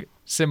committing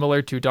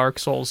similar to Dark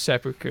Souls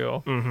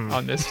seppuku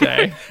on this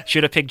day.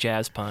 Should have picked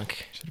Jazz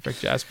Punk. Should have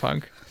picked Jazz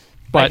Punk.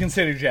 I But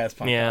consider Jazz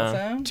Punk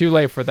Yeah. also. too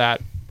late for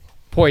that.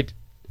 Point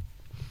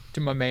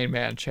to my main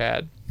man,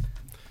 Chad.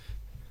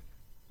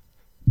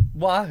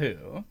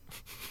 Wahoo.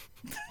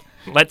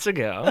 Let's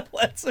go.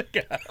 Let's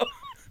go.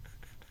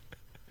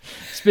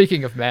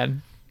 Speaking of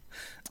men,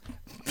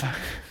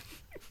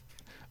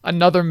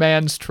 another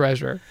man's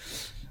treasure.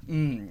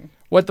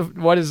 What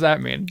does that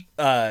mean?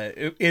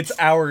 It's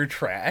our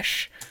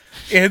trash.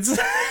 It's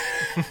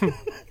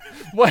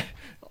What?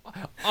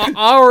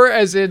 Our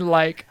as in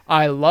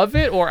I love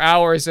it, or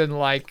our as in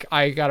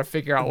I gotta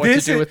figure out what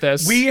to do with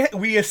this?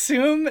 We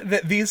assume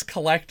that these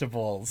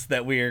collectibles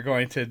that we are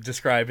going to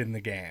describe in the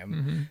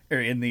game or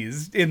in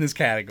this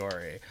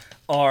category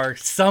are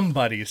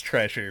somebody's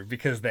treasure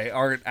because they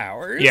aren't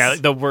ours. Yeah,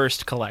 the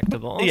worst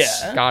collectibles.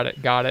 Yeah. Got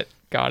it.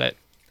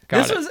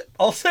 This was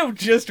also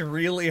just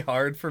really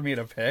hard for me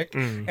to pick,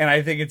 and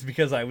I think it's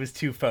because I was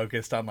too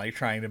focused on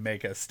trying to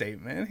make a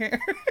statement here.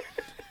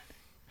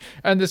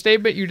 And the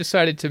statement you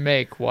decided to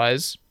make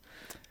was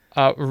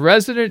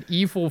Resident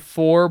Evil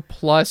 4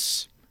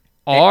 plus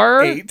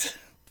R? 8.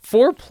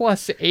 4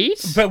 plus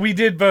 8? But we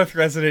did both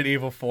Resident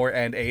Evil 4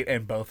 and 8,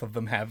 and both of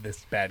them have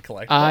this bad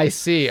collectible. I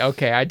see.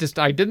 Okay, I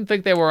didn't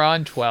think they were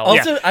on 12.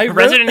 Also, Yeah. I wrote-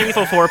 Resident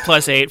Evil 4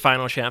 plus 8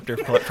 final chapter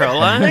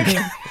prologue.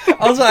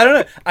 Also, I don't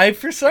know. I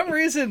for some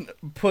reason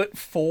put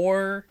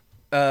 4.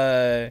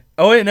 Oh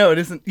wait, no, it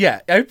isn't.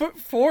 Yeah, I put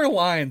 4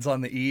 lines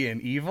on the E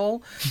in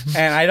evil,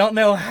 and I don't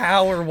know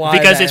how or why.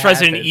 Because that it's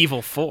Resident happened.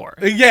 Evil 4.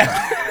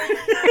 Yeah,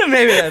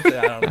 maybe that's it.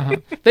 I don't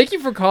know. Thank you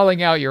for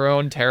calling out your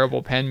own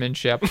terrible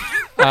penmanship.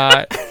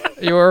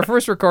 You were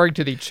first recording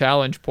to the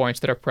challenge points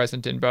that are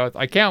present in both.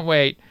 I can't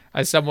wait,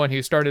 as someone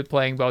who started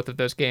playing both of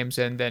those games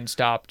and then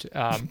stopped,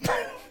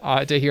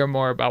 to hear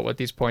more about what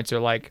these points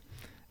are like.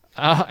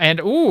 And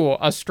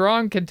a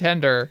strong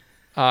contender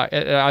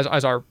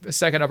as our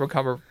second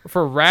uppercomer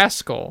for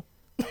Rascal.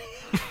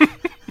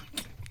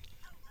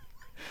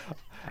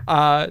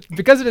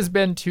 Because it has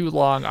been too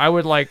long, I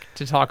would like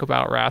to talk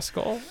about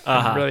Rascal.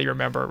 I really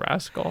remember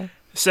Rascal.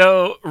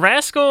 So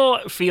Rascal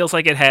feels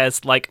like it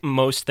has like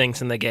most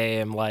things in the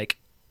game, like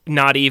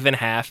not even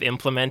half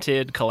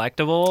implemented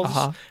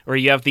collectibles, where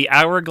you have the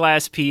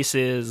hourglass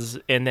pieces,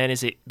 and then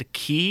is it the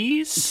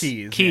keys?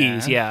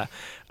 Keys, yeah.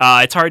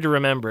 It's hard to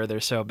remember. They're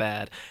so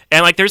bad.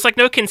 And like there's like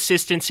no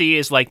consistency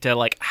as like to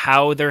like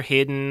how they're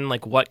hidden,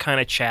 like what kind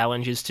of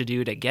challenges to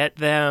do to get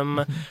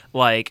them.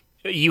 Like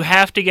you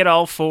have to get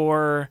all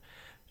 4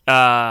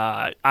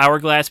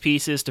 hourglass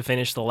pieces to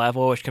finish the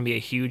level, which can be a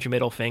huge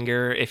middle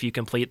finger if you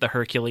complete the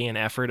Herculean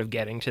effort of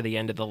getting to the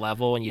end of the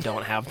level and you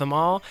don't have them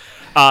all.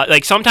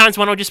 Like sometimes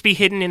one will just be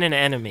hidden in an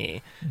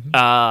enemy.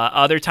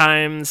 Other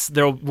times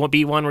there will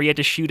be one where you have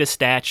to shoot a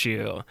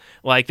statue.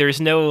 Like there's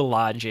no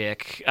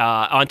logic.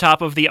 On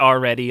top of the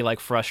already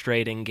like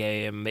frustrating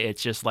game,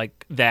 it's just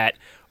like that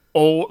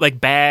old, like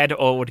bad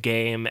old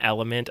game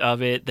element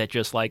of it that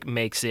just like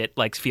makes it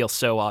like feel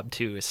so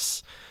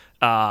obtuse.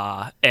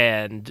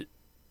 And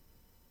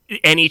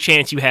any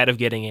chance you had of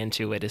getting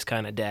into it is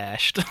kind of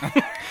dashed.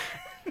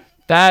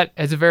 That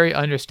is a very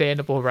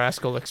understandable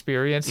Rascal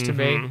experience to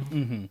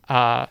me.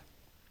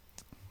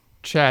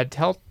 Chad,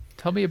 tell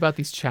me about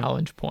these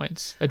challenge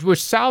points,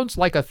 which sounds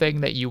like a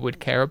thing that you would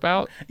care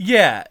about.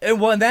 Yeah,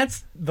 well,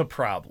 that's the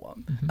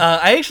problem.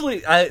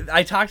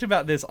 I talked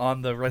about this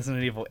on the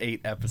Resident Evil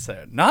 8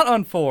 episode, not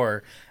on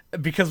 4,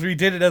 because we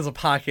did it as a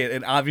pocket,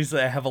 and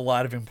obviously I have a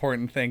lot of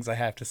important things I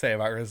have to say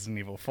about Resident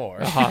Evil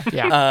 4.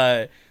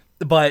 Yeah.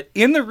 But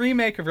in the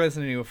remake of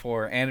Resident Evil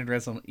 4 and in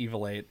Resident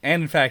Evil 8,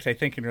 and in fact I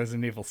think in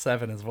Resident Evil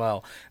 7 as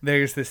well,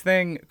 there's this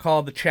thing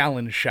called the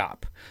Challenge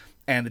Shop.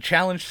 And the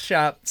Challenge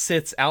Shop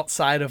sits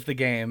outside of the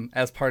game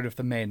as part of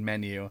the main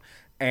menu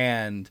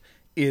and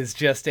is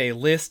just a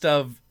list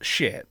of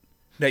shit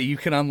that you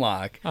can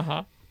unlock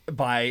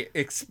by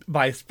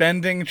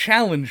spending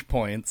challenge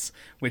points,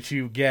 which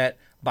you get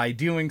by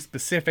doing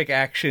specific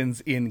actions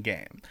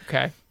in-game.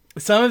 Okay.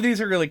 Some of these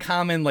are really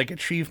common, like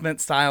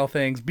achievement-style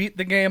things. Beat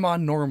the game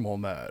on normal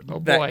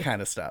mode. That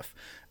kind of stuff.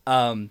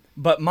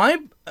 But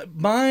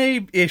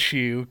my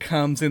issue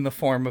comes in the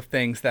form of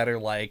things that are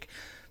like,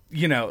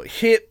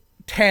 hit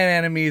 10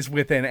 enemies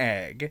with an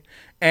egg.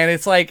 And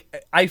it's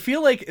like, I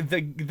feel like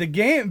the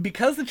game,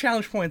 because the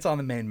challenge point's on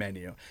the main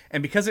menu,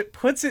 and because it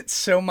puts it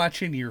so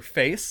much in your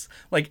face,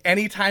 like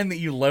anytime that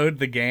you load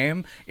the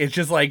game, it's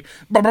just like,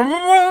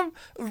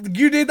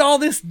 you did all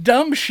this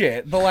dumb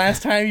shit the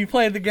last time you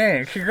played the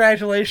game.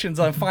 Congratulations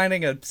on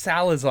finding a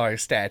Salazar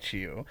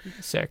statue.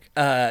 Sick.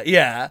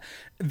 Yeah.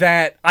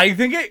 That I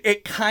think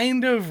it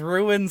kind of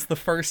ruins the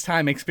first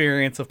time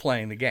experience of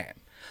playing the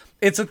game.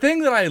 It's a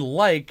thing that I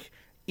like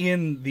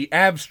in the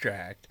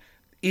abstract,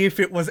 if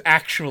it was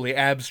actually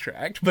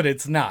abstract, but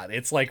it's not.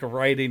 It's like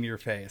right in your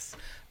face.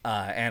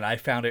 And I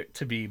found it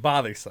to be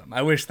bothersome.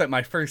 I wish that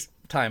my first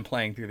time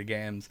playing through the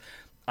games,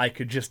 I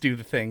could just do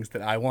the things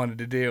that I wanted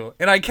to do.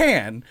 And I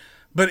can,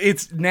 but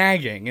it's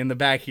nagging in the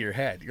back of your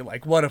head. You're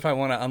like, what if I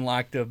want to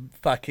unlock the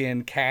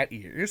fucking cat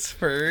ears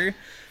for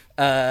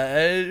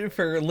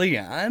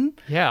Leon?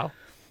 Yeah.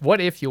 What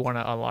if you want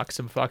to unlock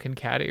some fucking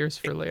cat ears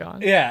for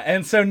Leon? Yeah,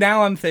 and so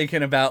now I'm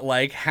thinking about,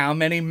 like, how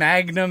many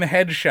Magnum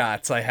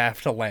headshots I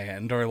have to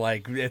land, or,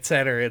 like, et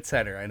cetera,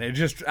 and it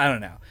just, I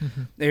don't know.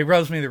 It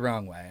rubs me the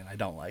wrong way, and I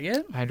don't like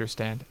it. I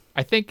understand.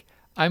 I think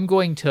I'm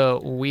going to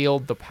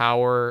wield the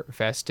power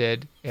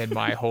vested in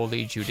my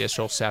holy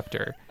judicial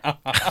scepter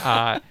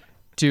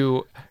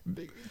to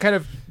kind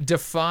of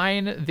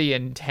define the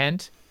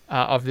intent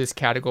of this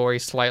category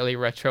slightly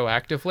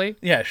retroactively.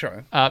 Yeah,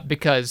 sure.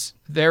 Because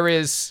there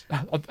is,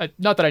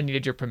 not that I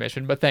needed your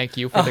permission, but thank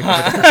you for the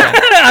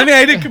I mean,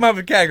 I didn't come up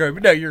with category,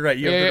 but no, you're right.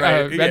 You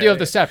have the right. I do have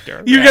the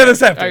scepter. You got the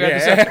scepter. I got the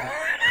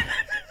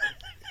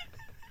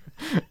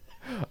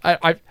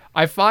scepter.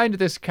 I find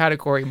this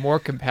category more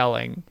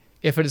compelling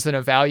if it is an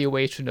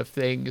evaluation of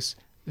things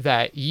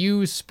that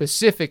you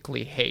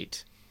specifically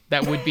hate,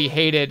 that would be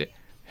hated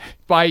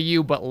by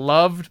you but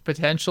loved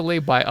potentially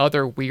by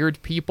other weird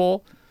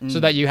people, so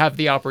that you have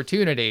the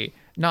opportunity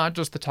not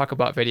just to talk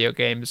about video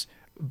games,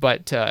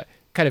 but to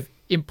kind of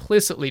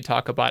implicitly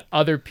talk about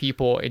other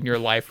people in your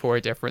life who are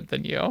different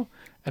than you.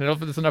 And I don't know if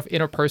there's enough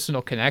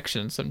interpersonal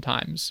connection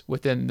sometimes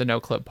within the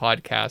NOCLIP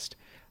podcast.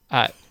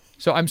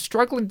 So I'm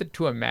struggling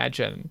to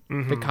imagine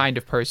the kind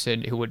of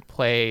person who would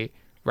play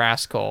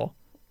Rascal.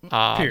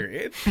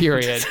 Period.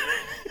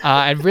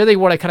 And really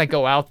want to kind of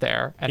go out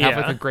there and have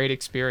like a great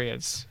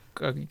experience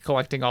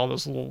collecting all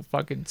those little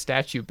fucking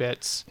statue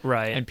bits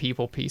and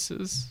people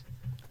pieces.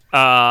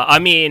 I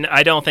mean,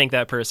 I don't think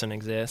that person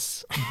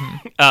exists.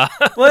 Well,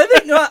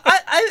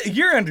 I think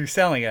you're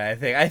underselling it.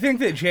 I think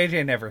that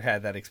JJ never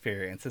had that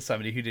experience as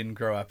somebody who didn't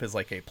grow up as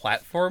like a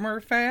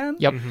platformer fan.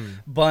 Yep.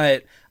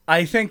 But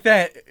I think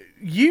that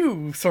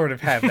you sort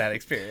of have that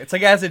experience,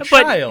 like as a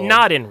child. But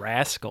not in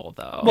Rascal,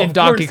 though. Well, in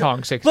Donkey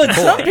Kong 64. But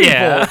some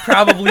people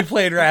probably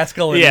played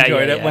Rascal and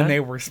enjoyed it when they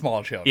were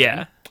small children.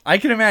 Yeah. I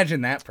can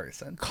imagine that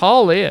person.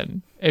 Call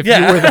in if you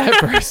were that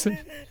person.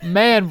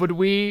 Man, would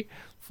we...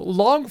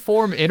 Long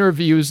form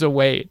interviews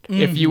await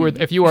if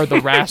you are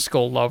the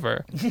Rascal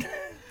lover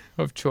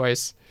of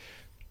choice.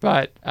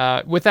 But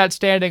with that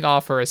standing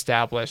offer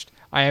established,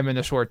 I am in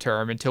the short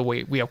term until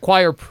we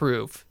acquire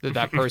proof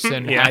that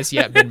person has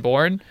yet been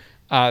born,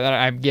 that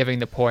I'm giving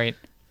the point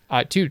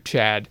to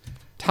Chad,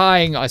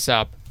 tying us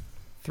up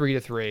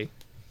 3-3,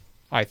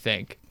 I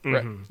think.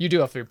 Mm-hmm. You do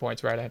have 3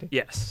 points, right, Andy?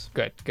 Yes.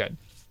 Good.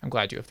 I'm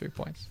glad you have 3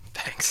 points.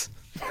 Thanks.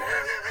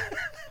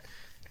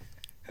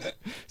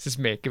 This is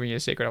me giving you a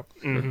secret.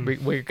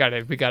 Mm-hmm. We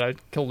gotta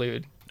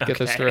collude, get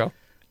this Okay. through.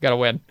 Gotta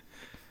win.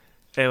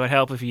 It would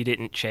help if you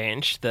didn't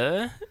change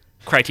the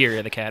criteria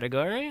of the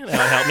category. That would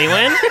help me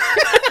win.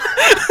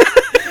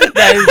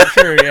 That is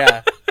true,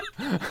 yeah.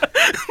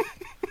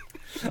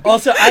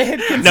 Also, I had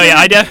considered... No, yeah,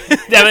 I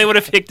definitely would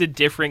have picked a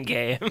different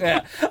game.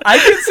 Yeah, I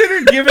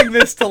considered giving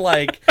this to,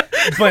 like,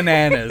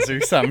 bananas or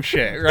some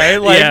shit, right?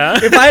 Like, Yeah.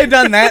 if I had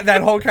done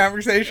that whole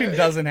conversation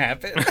doesn't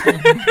happen.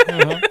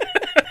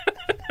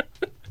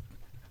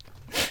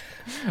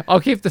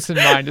 I'll keep this in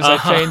mind as I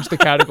change the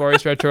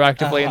categories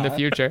retroactively in the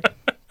future.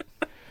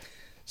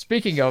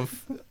 Speaking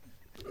of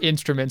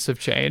instruments of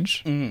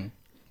change,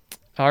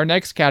 our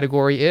next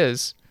category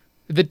is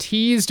the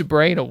Teased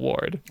Brain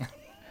Award.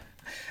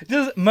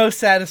 Just most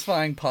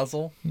satisfying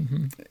puzzle.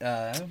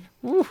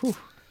 Woo-hoo.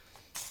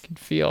 Can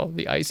feel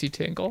the icy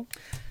tingle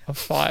of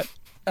thought.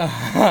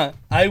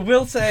 I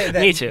will say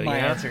that Me too, my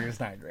yeah. answer is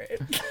not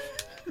great.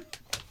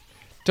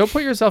 Don't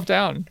put yourself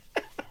down.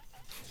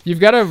 You've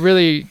got to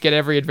really get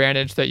every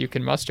advantage that you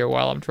can muster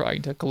while I'm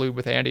trying to collude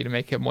with Andy to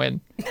make him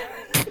win.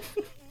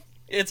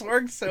 It's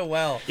worked so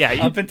well. Yeah,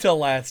 up until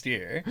last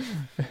year.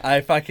 I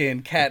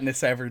fucking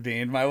Katniss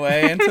Everdeen my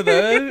way into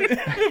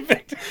the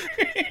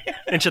victory.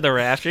 Into the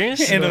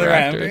rafters. Into the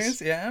rafters.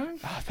 rafters, yeah.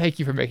 Oh, thank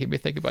you for making me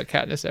think about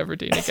Katniss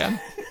Everdeen again.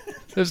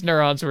 Those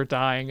neurons were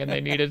dying and they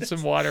needed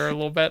some water a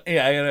little bit.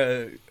 Yeah, I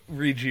gotta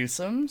rejuice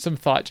them. Some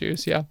thought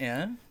juice, yeah.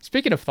 Yeah.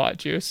 Speaking of thought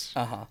juice,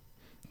 Uh-huh.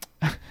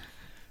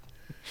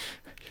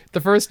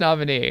 the first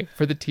nominee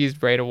for the Teased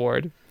Braid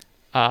Award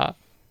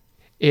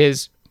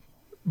is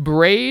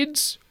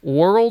Braid's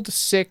World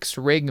 6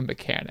 ring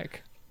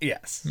mechanic,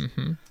 Yes.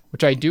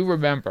 which I do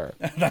remember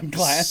I'm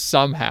glad.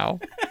 somehow.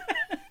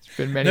 It's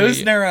been many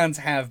Those neurons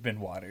have been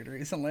watered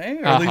recently,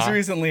 or at least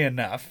recently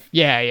enough.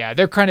 Yeah,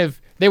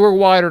 they were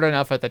watered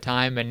enough at the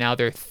time, and now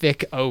they're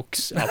thick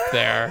oaks up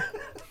there.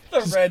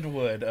 The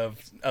redwood of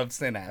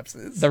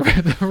synapses.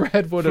 the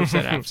redwood of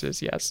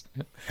synapses, yes.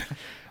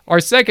 Our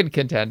second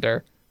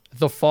contender,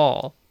 The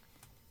Fall.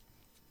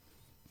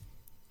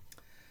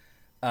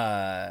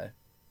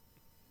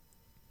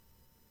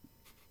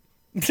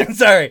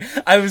 Sorry,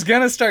 I was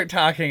gonna start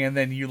talking, and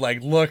then you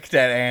like looked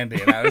at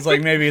Andy, and I was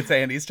like, maybe it's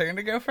Andy's turn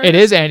to go first. It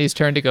is Andy's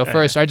turn to go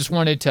first. I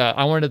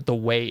wanted the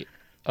weight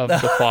of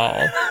The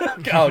Fall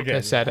Oh, to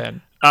good. set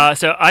in.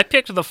 So I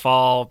picked The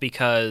Fall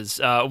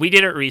because we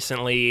did it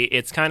recently.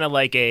 It's kind of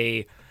like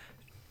a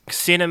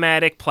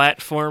cinematic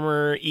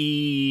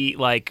platformer-y,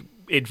 like,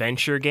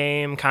 adventure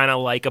game, kind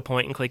of like a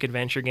point-and-click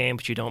adventure game,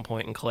 but you don't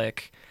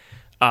point-and-click.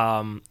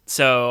 You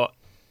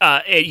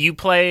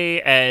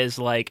play as,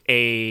 like,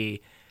 an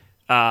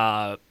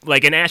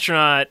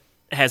astronaut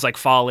has like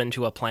fallen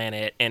to a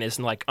planet and is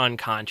like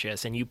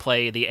unconscious, and you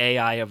play the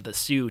AI of the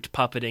suit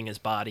puppeting his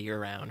body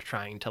around,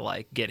 trying to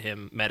like get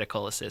him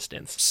medical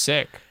assistance.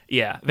 Sick.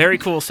 Yeah, very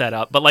cool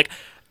setup. But like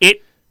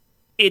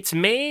it's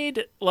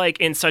made like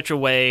in such a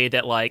way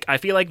that like I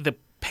feel like the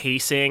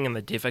pacing and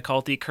the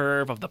difficulty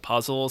curve of the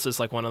puzzles is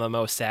like one of the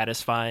most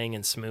satisfying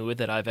and smooth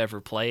that I've ever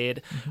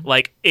played.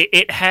 Like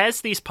it has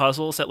these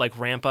puzzles that like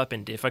ramp up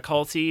in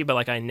difficulty, but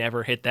like I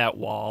never hit that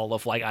wall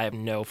of like I have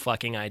no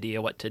fucking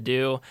idea what to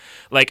do.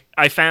 Like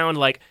I found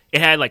like it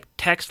had like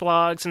text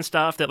logs and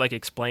stuff that like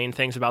explained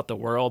things about the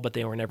world, but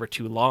they were never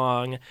too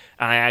long.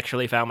 I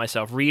actually found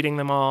myself reading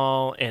them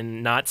all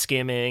and not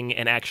skimming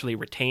and actually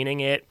retaining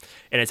it,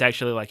 and it's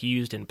actually like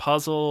used in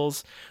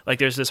puzzles. Like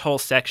there's this whole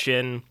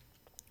section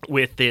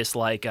with this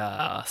like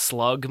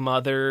slug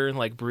mother,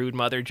 like brood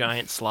mother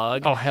giant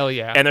slug. Oh hell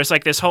yeah. And there's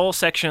like this whole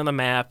section of the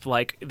map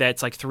like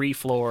that's like 3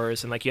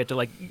 floors, and like you have to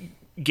like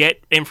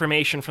get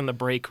information from the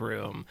break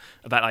room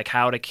about like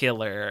how to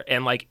kill her,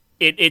 and like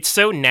it's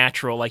so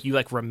natural. Like you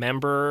like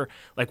remember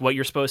like what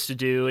you're supposed to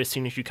do as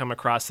soon as you come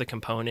across the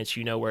components.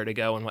 You know where to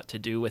go and what to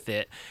do with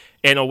it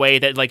in a way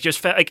that like just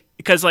felt like,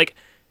 because like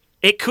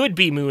it could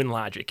be moon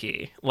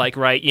logic-y, like,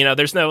 right, you know,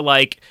 there's no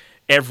like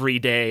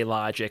everyday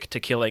logic to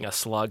killing a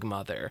slug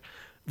mother,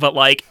 but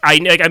like I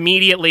like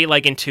immediately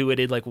like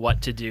intuited like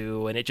what to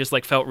do, and it just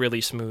like felt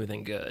really smooth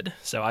and good.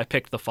 So I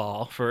picked The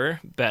Fall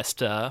for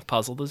best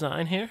puzzle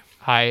design here.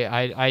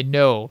 I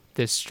know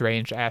this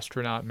strange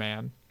astronaut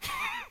man.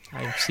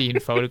 I've seen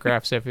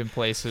photographs of him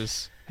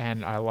places,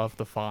 and I love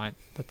the font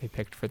that they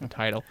picked for the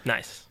title.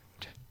 Nice.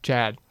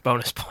 Chad.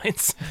 Bonus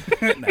points.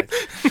 Nice.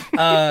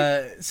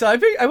 So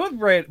I went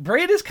Braid.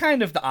 Braid is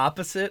kind of the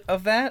opposite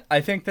of that.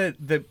 I think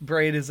that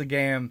Braid is a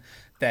game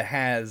that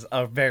has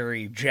a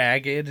very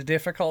jagged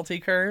difficulty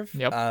curve.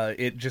 Yep.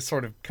 It just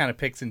sort of kind of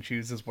picks and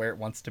chooses where it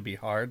wants to be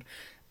hard.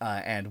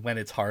 And when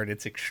it's hard,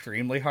 it's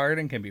extremely hard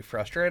and can be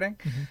frustrating.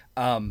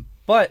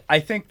 But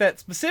I think that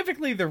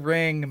specifically the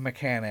ring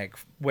mechanic,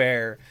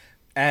 where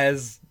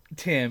as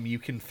Tim, you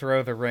can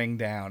throw the ring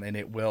down and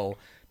it will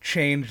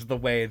change the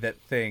way that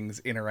things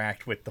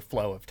interact with the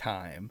flow of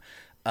time,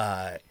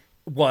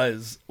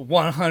 was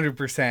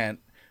 100%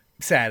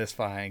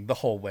 satisfying the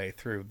whole way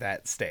through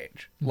that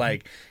stage.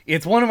 Like,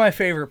 it's one of my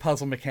favorite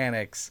puzzle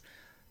mechanics,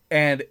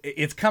 and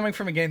it's coming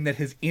from a game that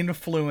has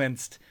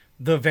influenced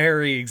the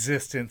very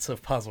existence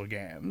of puzzle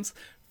games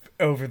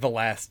over the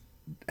last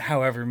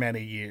however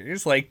many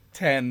years, like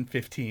 10,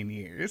 15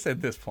 years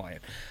at this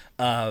point.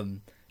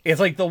 It's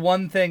like the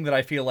one thing that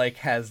I feel like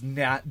has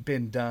not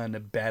been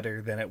done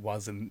better than it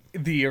was in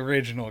the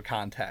original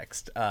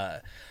context.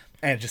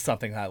 And just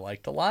something I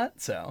liked a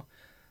lot, so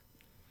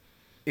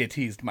it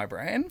teased my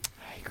brain.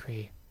 I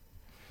agree.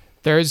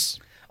 There's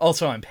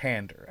also, I'm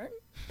pandering.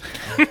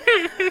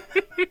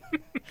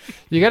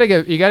 you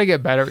gotta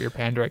get better at your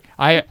pandering.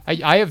 I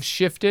have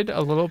shifted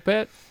a little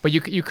bit, but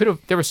you could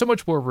have. There was so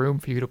much more room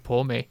for you to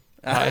pull me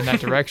in that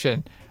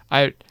direction.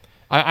 I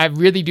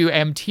really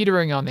am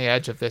teetering on the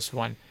edge of this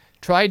one.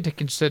 Tried to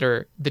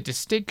consider the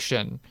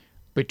distinction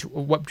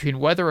between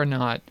whether or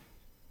not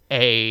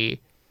a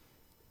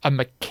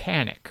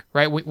mechanic,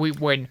 right?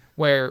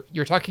 Where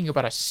you're talking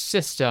about a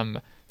system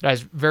that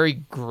has very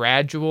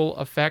gradual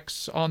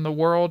effects on the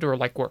world, or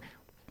like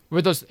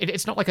where those,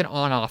 it's not like an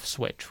on-off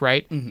switch,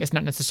 right? Mm-hmm. It's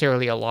not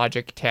necessarily a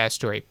logic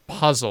test or a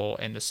puzzle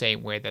in the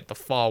same way that the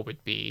fall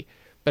would be,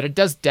 but it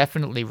does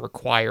definitely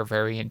require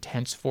very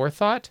intense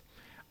forethought.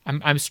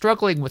 I'm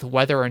struggling with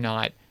whether or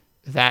not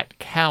that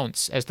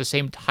counts as the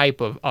same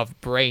type of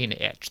brain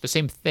itch, the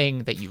same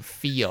thing that you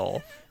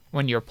feel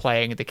when you're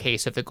playing the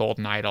Case of the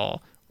Golden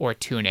Idol or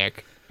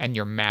Tunic, and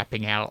you're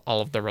mapping out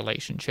all of the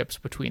relationships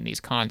between these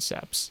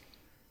concepts.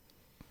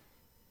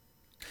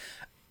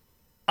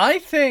 I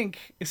think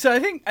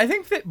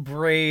that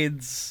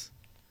Braids,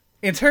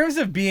 in terms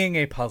of being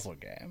a puzzle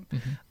game,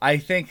 I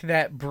think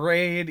that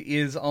Braid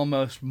is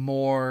almost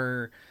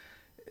more,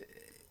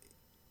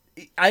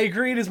 I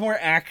agree, it is more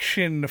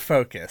action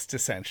focused,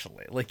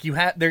 essentially. Like,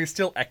 there's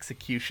still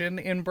execution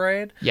in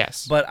Braid.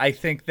 Yes. But I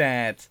think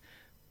that,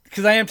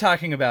 because I am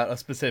talking about a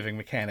specific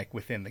mechanic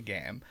within the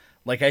game.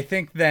 Like, I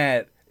think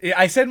that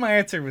I said my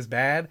answer was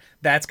bad.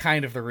 That's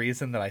kind of the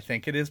reason that I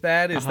think it is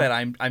bad, is that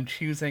I'm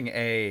choosing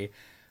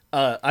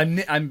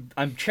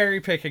I'm cherry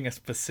picking a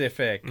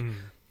specific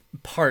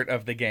part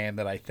of the game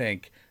that I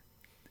think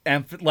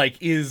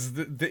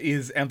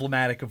is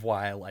emblematic of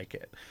why I like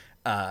it.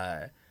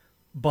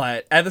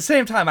 But at the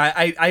same time,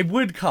 I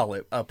would call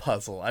it a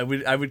puzzle. I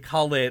would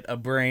call it a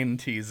brain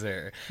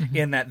teaser,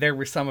 in that there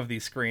were some of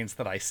these screens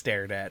that I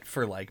stared at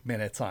for like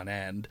minutes on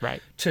end,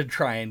 right, to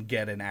try and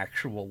get an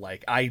actual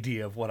like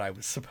idea of what I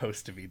was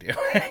supposed to be doing.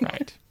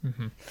 Right.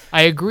 Mm-hmm.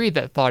 I agree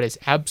that thought is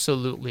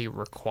absolutely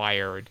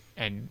required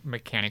and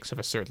mechanics of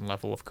a certain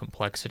level of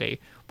complexity.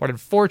 But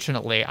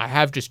unfortunately, I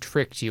have just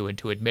tricked you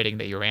into admitting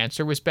that your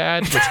answer was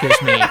bad, which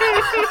gives me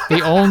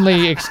the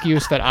only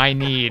excuse that I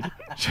need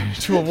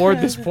to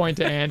award this point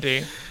to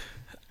Andy.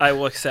 I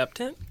will accept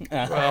it.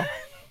 Well,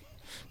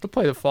 to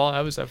play the fall,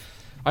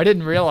 I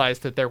didn't realize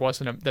that there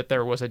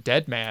was a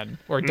dead man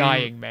or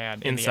dying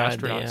man in the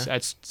astronauts.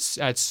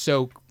 That's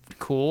so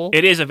cool.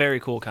 It is a very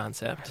cool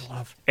concept.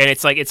 And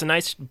it's a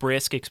nice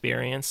brisk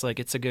experience.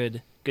 Like, it's a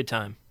good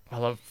time. I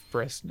love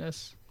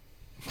briskness.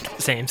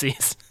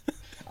 Samesies.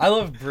 I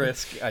love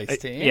brisk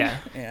iced tea. Yeah.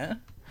 I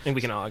think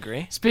we can all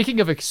agree.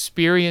 Speaking of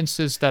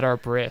experiences that are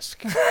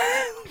brisk,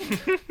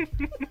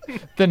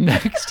 the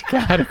next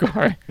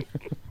category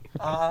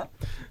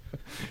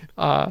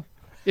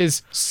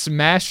is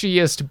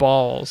smashiest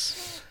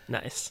balls.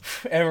 Nice.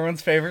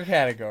 Everyone's favorite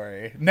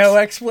category. No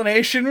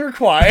explanation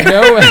required.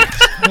 No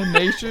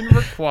explanation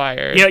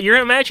required. Yeah, your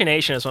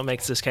imagination is what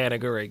makes this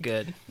category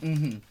good.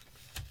 Mm-hmm.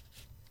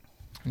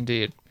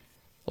 Indeed.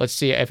 Let's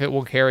see if it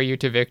will carry you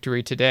to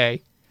victory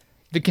today.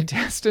 The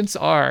contestants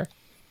are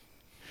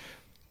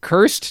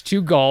Cursed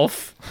to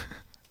Golf.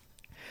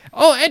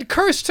 Oh, and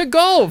Cursed to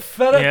Golf.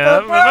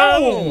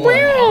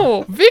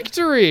 Wow!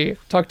 Victory.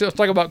 Let's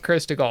talk about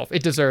Cursed to Golf.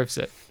 It deserves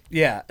it.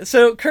 Yeah.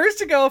 So Cursed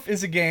to Golf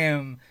is a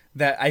game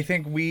that I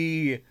think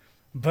we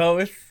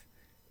both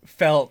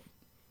felt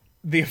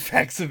the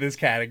effects of this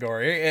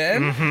category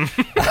in.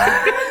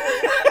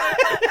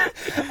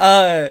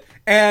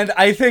 And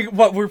I think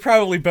what we're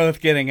probably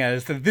both getting at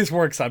is that this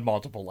works on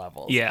multiple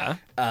levels. Yeah.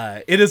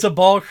 It is a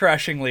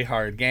ball-crushingly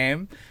hard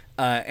game.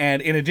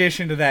 And in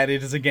addition to that,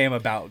 it is a game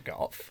about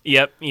golf.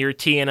 Yep, you're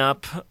teeing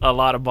up a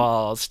lot of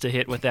balls to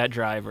hit with that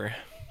driver.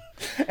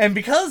 And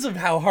because of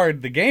how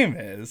hard the game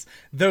is,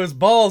 those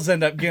balls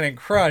end up getting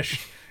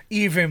crushed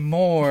even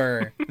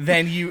more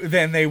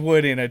than they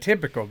would in a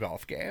typical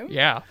golf game.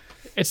 Yeah.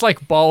 It's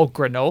like ball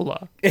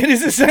granola. It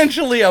is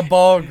essentially a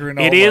ball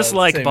granola. It is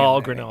like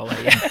ball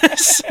granola,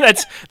 yes.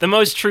 That's the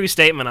most true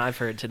statement I've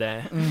heard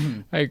today.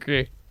 Mm-hmm. I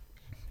agree.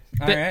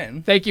 All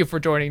right. Thank you for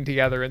joining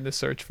together in this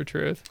search for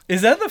truth.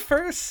 Is that the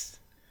first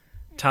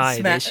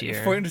tie this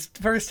year?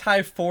 First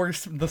tie for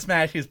the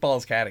Smashiest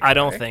Balls category? I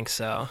don't think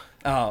so.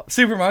 Oh,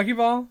 Super Monkey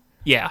Ball?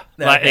 Yeah.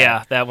 Okay.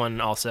 Yeah, that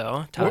one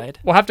also tied.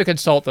 We'll have to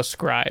consult the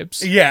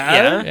scribes.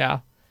 Yeah.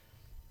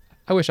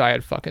 I wish I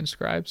had fucking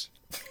scribes.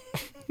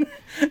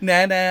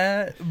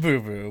 Nah,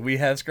 boo-boo. We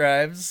have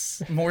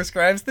scribes, more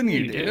scribes than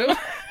you do.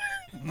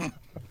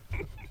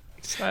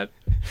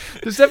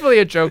 There's definitely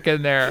a joke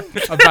in there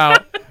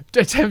about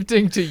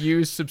attempting to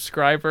use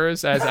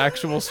subscribers as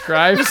actual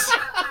scribes.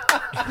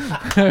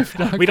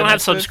 We don't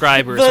have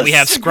subscribers. We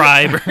have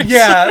scribers.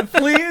 Yeah,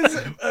 please,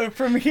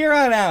 from here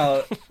on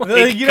out,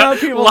 you know,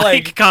 people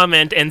like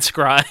comment, and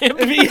scribe.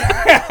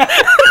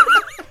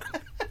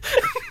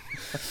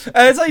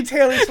 It's like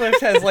Taylor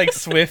Swift has like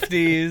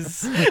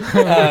Swifties.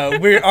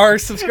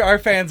 Our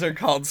fans are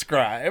called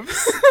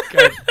scribes.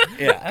 Good.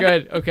 Yeah.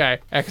 Good. Okay.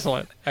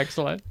 Excellent.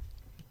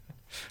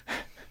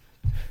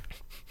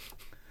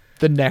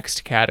 The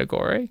next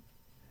category.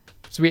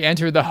 So we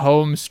enter the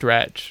home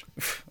stretch.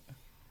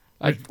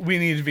 We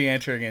need to be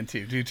entering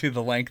into due to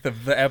the length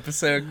of the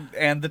episode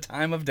and the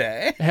time of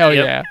day. Hell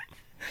Yep.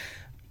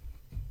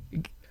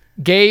 yeah.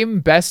 Game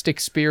best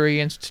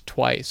experienced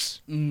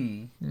twice.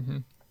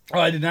 Oh,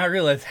 I did not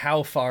realize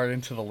how far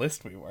into the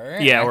list we were.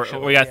 Yeah,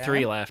 actually. we got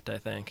 3 left, I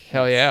think.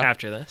 Hell yeah.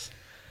 After this.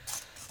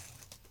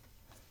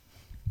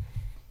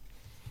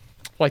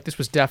 Like, this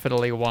was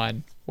definitely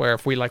one where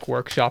if we like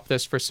workshop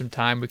this for some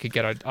time, we could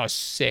get a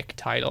sick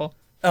title.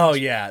 Oh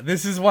yeah,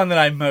 this is one that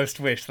I most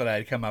wish that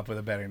I'd come up with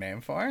a better name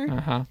for.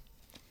 Uh-huh.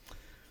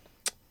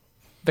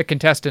 The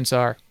contestants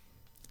are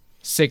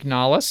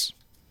Signalis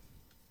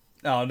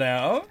Oh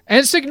no.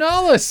 and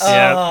Signalis.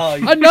 Yeah. Oh,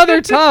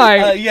 Another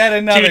tie. yet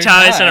another 2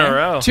 ties in tie. a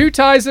row. 2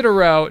 ties in a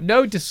row.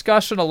 No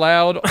discussion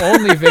allowed.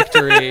 Only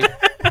victory.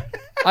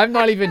 I'm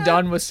not even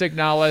done with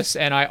Signalis,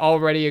 and I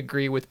already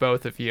agree with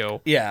both of you.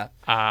 Yeah.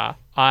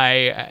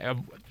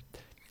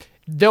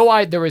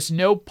 There is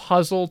no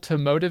puzzle to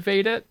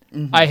motivate it,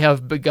 I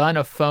have begun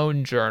a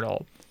phone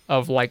journal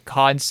of like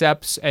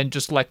concepts and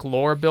just like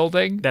lore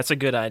building. That's a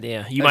good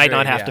idea. You might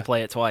not Agreed, have yeah. to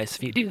play it twice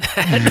if you do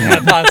that. Yeah,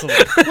 possibly.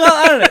 Well,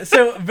 I don't know.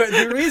 So, but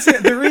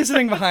the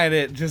reasoning behind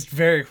it, just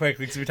very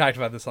quickly, because we talked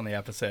about this on the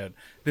episode.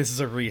 This is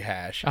a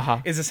rehash.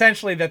 Is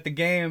essentially that the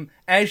game,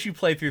 as you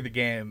play through the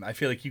game, I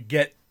feel like you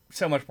get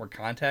so much more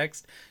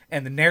context,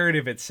 and the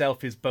narrative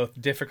itself is both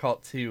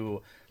difficult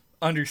to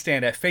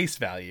understand at face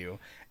value,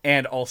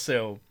 and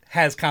also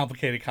has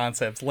complicated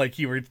concepts like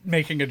you were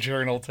making a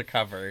journal to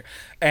cover.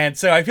 And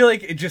so I feel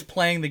like just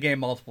playing the game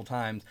multiple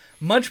times,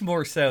 much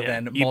more so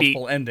than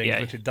multiple endings,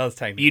 which it does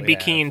technically You'd be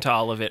have. keen to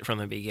all of it from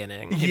the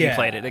beginning if you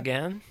played it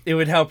again. It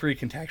would help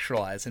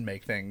recontextualize and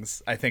make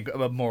things, I think,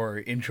 a more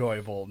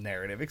enjoyable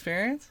narrative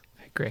experience.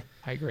 I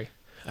agree.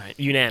 All right,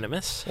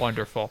 unanimous.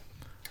 Wonderful.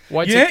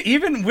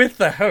 Even with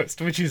the host,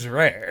 which is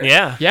rare.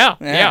 Yeah.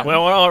 Yeah.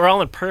 Well, we're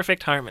all in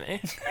perfect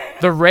harmony.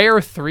 The rare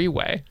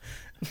 3-way.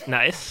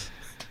 Nice.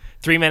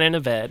 3 men in a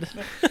bed.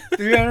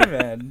 3 on a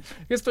bed.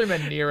 I guess 3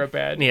 men near a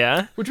bed.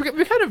 Yeah. Which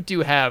we kind of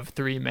do have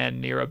 3 men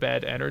near a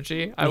bed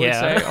energy, I would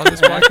Yeah. say, on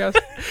this podcast.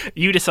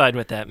 You decide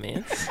what that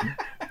means,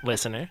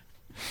 listener.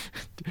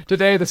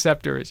 Today, the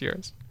scepter is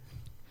yours.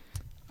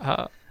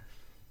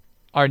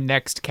 Our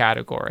next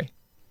category.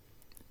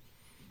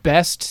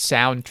 Best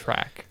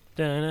soundtrack.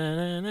 Is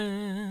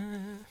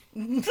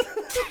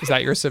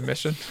that your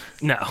submission?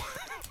 No.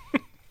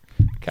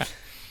 Okay.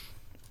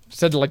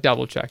 Just had to like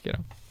double check, you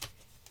know.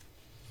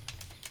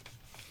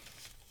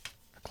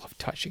 I love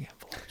touching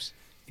envelopes.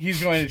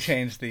 He's going to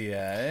change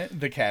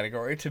the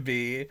category to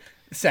be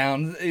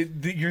sound.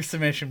 Your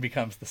submission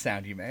becomes the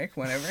sound you make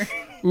whenever.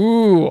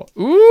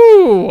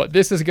 Ooh!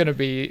 This is gonna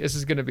be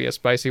a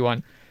spicy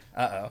one.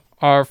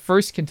 Our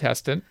first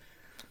contestant,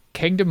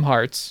 Kingdom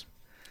Hearts.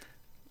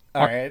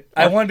 All right.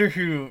 I wonder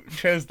who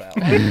chose that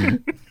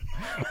one.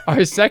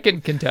 Our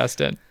second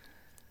contestant,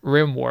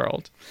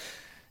 RimWorld.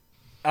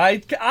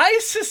 I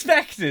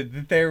suspected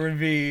that there would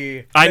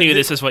be. I knew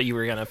this is what you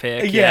were going to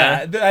pick.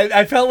 Yeah,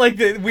 I felt like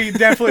that we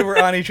definitely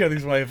were on each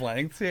other's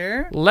wavelengths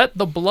here. Let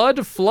the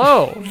blood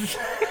flow.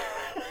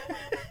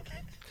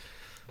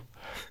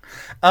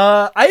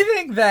 I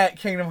think that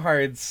Kingdom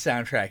Hearts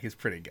soundtrack is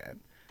pretty good.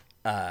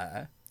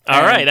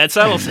 All right, that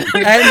settles it.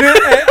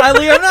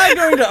 I'm not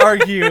going to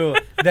argue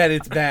that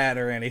it's bad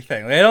or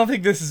anything. I don't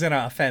think this is an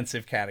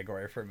offensive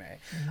category for me.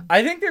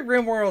 I think that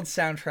RimWorld's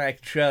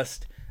soundtrack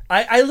just...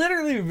 I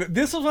literally...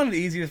 This was one of the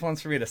easiest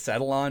ones for me to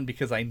settle on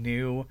because I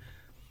knew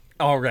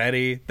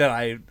already that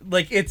I...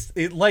 Like,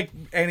 like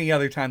any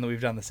other time that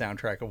we've done the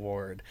soundtrack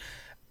award.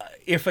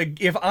 If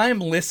I'm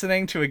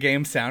listening to a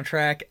game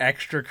soundtrack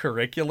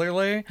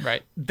extracurricularly,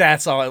 right,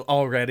 that's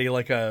already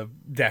like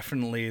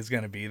definitely is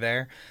going to be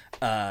there.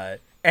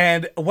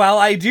 And while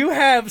I do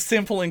have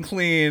Simple and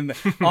Clean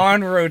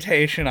on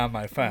rotation on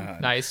my phone,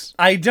 nice,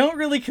 I don't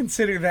really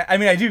consider that. I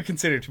mean, I do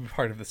consider it to be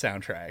part of the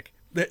soundtrack.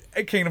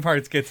 Kingdom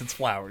Hearts gets its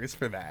flowers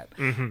for that.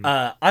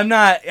 I'm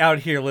not out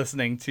here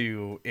listening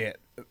to it,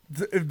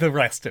 the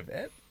rest of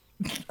it,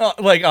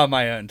 like on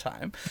my own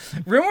time.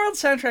 RimWorld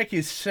soundtrack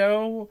is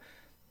so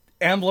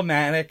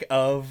emblematic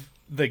of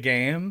the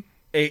game.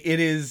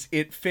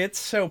 It fits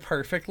so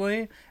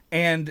perfectly.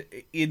 And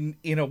in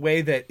a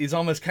way that is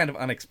almost kind of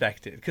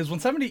unexpected, because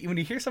when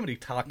you hear somebody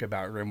talk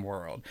about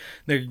RimWorld,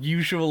 they're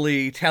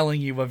usually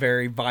telling you a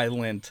very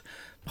violent,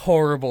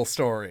 horrible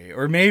story,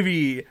 or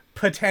maybe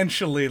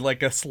potentially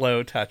like a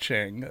slow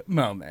touching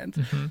moment.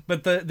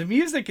 But the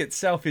music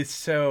itself is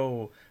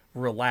so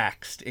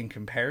relaxed in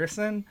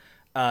comparison.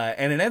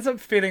 And it ends up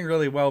fitting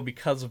really well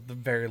because of the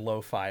very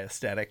lo-fi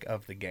aesthetic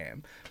of the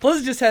game.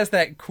 Plus, it just has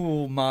that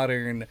cool,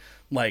 modern,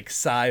 like,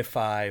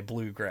 sci-fi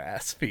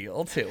bluegrass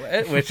feel to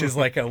it, which is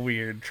like a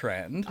weird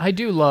trend. I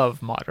do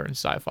love modern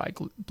sci-fi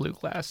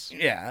bluegrass.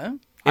 Yeah.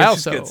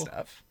 It's good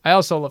stuff. I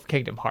also love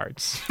Kingdom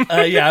Hearts.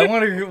 Yeah, I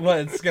wonder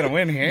what's going to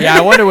win here. Yeah,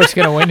 I wonder what's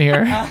going to win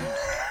here.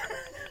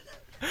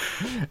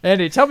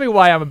 Andy, tell me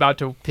why I'm about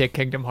to pick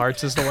Kingdom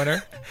Hearts as the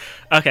winner.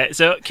 Okay,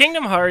 so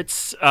Kingdom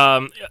Hearts...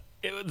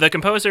 the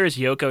composer is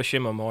Yoko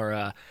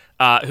Shimomura,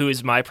 who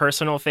is my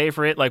personal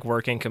favorite, like,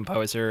 working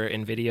composer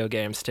in video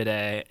games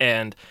today.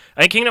 And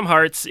I think Kingdom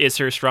Hearts is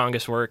her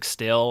strongest work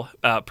still,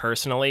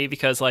 personally,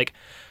 because, like,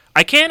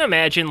 I can't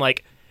imagine,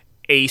 like,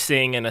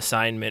 acing an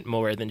assignment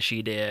more than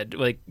she did,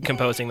 like,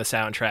 composing the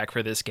soundtrack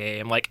for this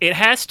game. Like, it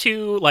has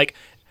to, like,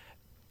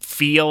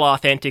 feel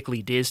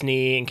authentically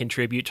Disney and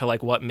contribute to,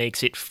 like, what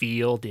makes it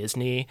feel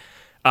Disney.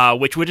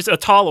 Which is a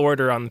tall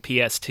order on the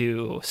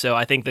PS2, so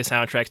I think the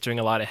soundtrack's doing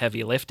a lot of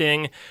heavy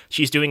lifting.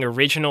 She's doing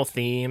original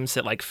themes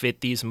that, like, fit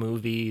these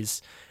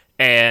movies,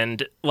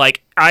 and,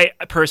 like, I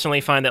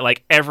personally find that,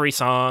 like, every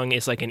song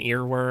is, like, an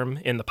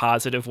earworm in the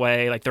positive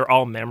way. Like, they're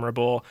all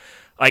memorable.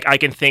 Like, I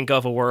can think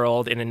of a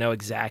world and I know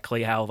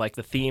exactly how, like,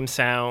 the theme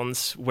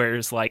sounds,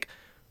 whereas, like,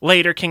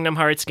 later Kingdom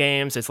Hearts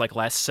games, it's, like,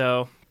 less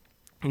so.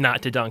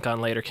 Not to dunk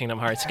on later Kingdom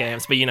Hearts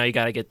games, but, you know, you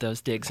got to get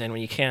those digs in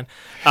when you can.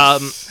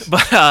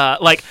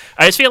 Like,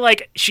 I just feel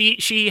like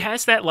she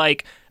has that,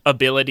 like,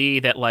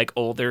 ability that, like,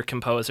 older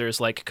composers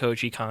like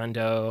Koji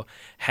Kondo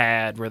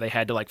had, where they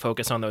had to, like,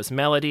 focus on those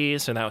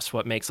melodies, and that was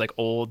what makes, like,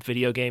 old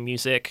video game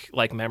music,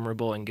 like,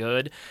 memorable and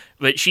good.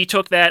 But she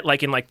took that,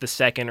 like, in, like, the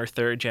second or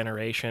third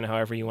generation,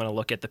 however you want to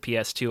look at the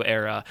PS2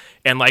 era,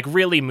 and, like,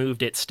 really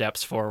moved it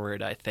steps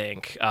forward, I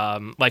think.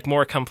 Like,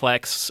 more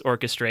complex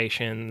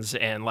orchestrations,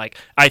 and, like,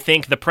 I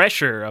think the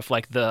pressure of,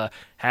 like, the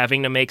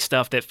having to make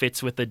stuff that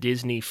fits with the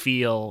Disney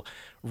feel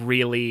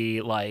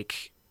really,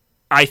 like,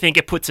 I think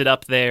it puts it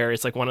up there.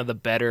 It's like one of the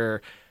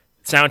better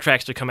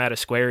soundtracks to come out of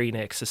Square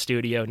Enix, a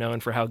studio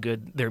known for how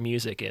good their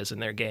music is in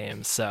their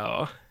games.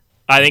 So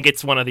I think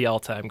it's one of the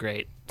all-time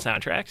great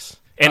soundtracks.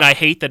 And I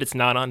hate that it's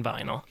not on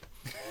vinyl.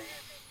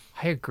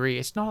 I agree.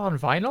 It's not on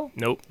vinyl?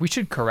 Nope. We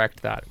should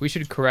correct that. We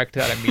should correct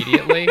that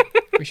immediately.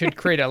 We should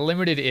create a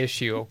limited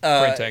issue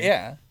printing.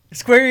 Yeah.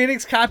 Square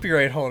Enix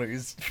copyright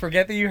holders,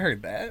 forget that you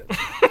heard that.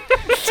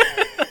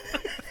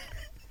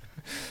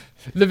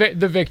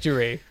 The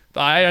victory.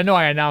 I know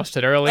I announced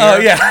it earlier. Oh,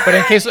 yeah. But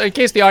in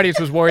case the audience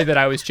was worried that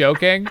I was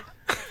joking,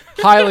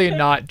 highly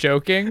not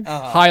joking.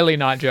 Highly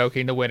not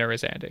joking. The winner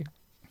is Andy.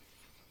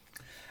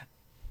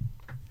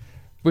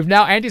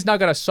 Andy's now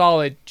got a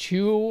solid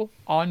 2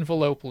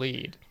 envelope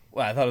lead.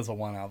 Well, I thought it was a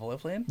 1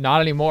 envelope lead.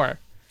 Not anymore.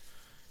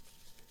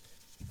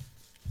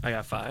 I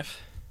got 5.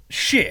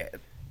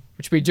 Shit.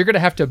 Which means you're gonna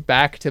have to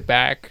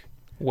back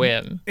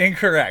win.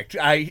 Incorrect.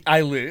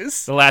 I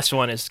lose. The last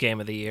one is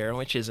Game of the Year,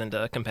 which isn't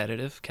a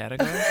competitive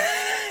category.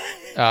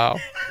 Oh.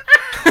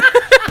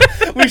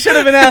 We should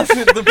have announced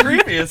it the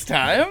previous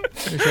time.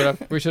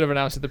 We should have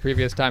announced it the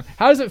previous time.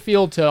 How does it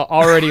feel to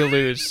already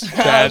lose,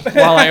 Chad,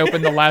 while I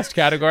open the last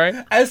category?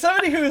 As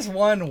somebody who has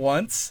won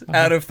once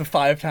out of the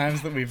 5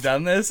 times that we've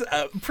done this,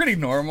 pretty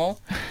normal.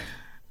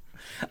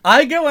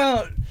 I go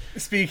out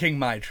speaking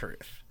my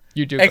truth.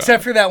 You do.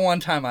 Except for that one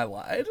time I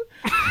lied.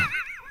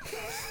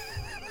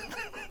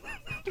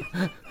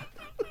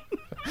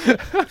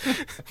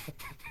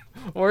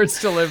 Words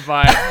to live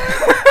by.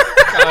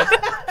 God.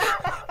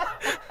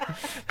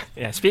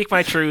 Yeah, speak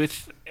my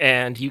truth,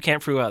 and you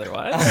can't prove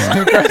otherwise.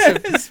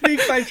 Speak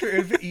my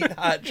truth, eat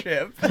hot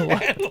chip,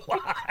 and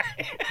lie.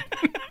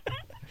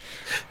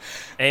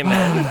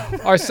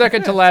 Amen. Our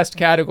second to last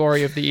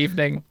category of the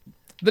evening,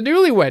 the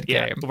Newlywed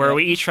Game. Where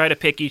we each try to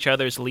pick each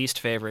other's least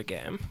favorite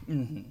game.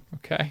 Mm-hmm.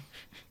 Okay.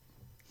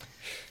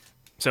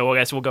 So I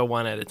guess we'll go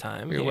one at a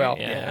time. We will.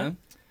 Yeah.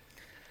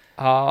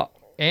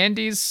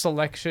 Andy's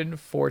selection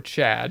for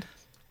Chad.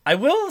 I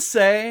will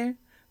say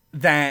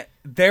that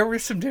there were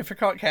some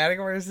difficult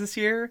categories this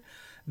year.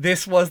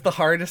 This was the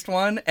hardest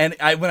one, and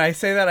when I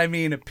say that, I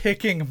mean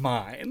picking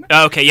mine.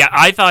 Okay, yeah,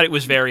 I thought it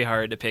was very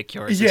hard to pick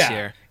yours this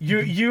year.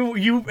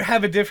 You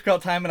have a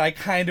difficult time, and I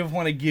kind of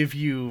want to give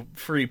you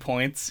free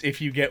points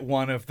if you get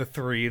one of the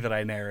 3 that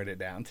I narrowed it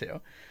down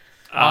to.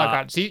 Oh,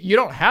 God. See, you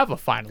don't have a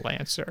final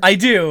answer. I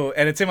do,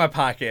 and it's in my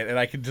pocket, and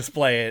I can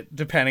display it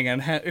depending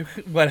on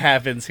what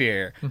happens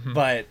here. Mm-hmm.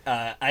 But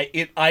I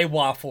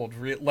waffled,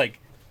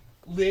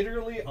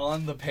 literally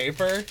on the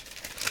paper.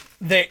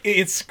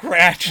 It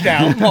scratched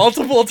out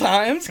multiple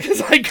times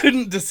because I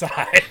couldn't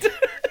decide.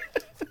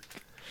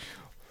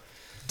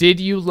 Did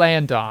you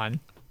land on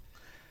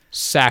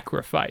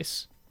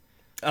Sacrifice?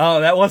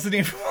 Oh, that wasn't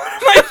even one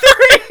of my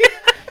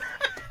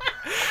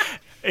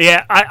 3.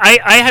 Yeah,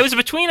 I was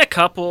between a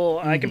couple.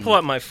 I can pull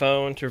up my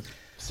phone to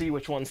see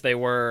which ones they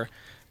were.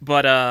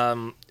 But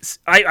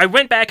I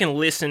went back and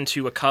listened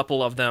to a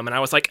couple of them, and I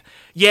was like,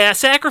 yeah,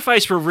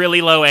 Sacrifice were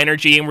really low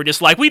energy, and we're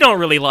just like, we don't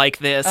really like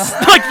this,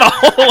 like the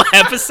whole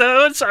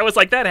episode. So I was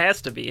like, that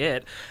has to be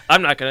it.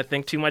 I'm not going to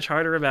think too much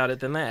harder about it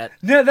than that.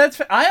 No,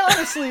 I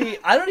honestly,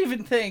 I don't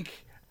even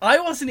think, I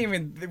wasn't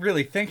even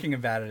really thinking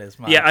about it as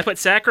much. Yeah, I put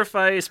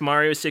Sacrifice,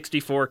 Mario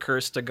 64,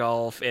 Curse to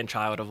Golf, and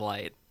Child of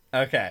Light.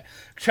 Okay.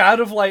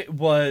 Child of Light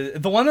was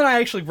the one that I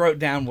actually wrote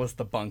down was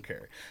the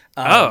bunker.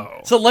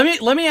 So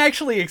let me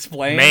actually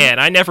explain. Man,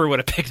 I never would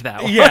have picked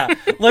that one. Yeah,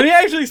 let me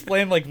actually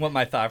explain like what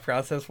my thought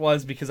process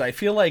was, because I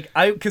feel like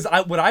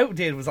what I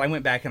did was I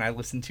went back and I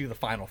listened to the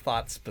final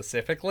thoughts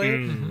specifically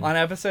on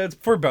episodes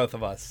for both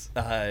of us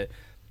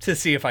to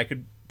see if I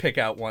could pick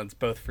out ones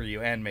both for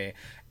you and me.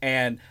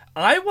 And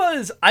I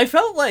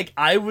felt like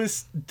I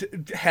was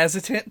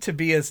hesitant to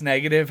be as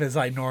negative as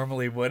I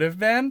normally would have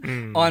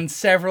been on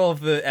several of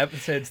the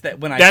episodes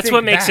that when I That's think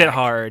what makes back, it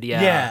hard,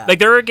 yeah. Yeah. Like,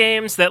 there are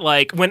games that,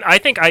 like, when I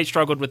think I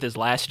struggled with this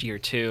last year,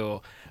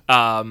 too.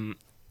 And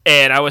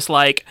I was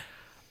like,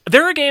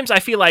 there are games I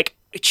feel like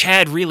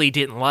Chad really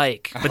didn't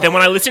like. But then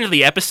when I listen to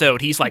the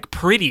episode, he's, like,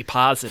 pretty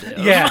positive.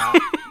 Yeah.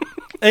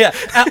 Yeah,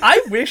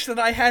 I wish that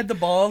I had the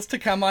balls to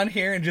come on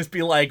here and just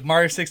be like,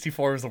 Mario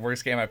 64 was the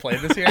worst game I played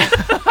this year.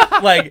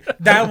 Like,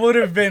 that would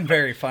have been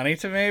very funny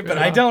to me, but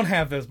I don't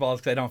have those balls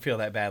because I don't feel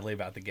that badly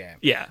about the game.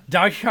 Yeah.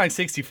 Donkey Kong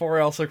 64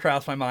 also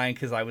crossed my mind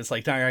because I was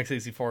like, Donkey Kong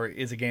 64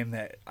 is a game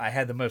that I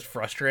had the most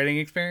frustrating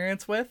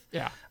experience with.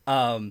 Yeah.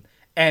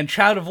 And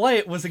Child of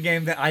Light was a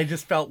game that I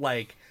just felt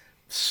like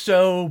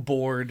so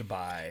bored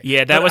by.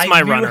 Yeah, that but was my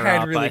I knew runner-up,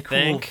 had really I cool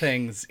think.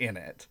 things in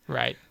it.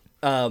 Right.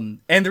 And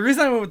the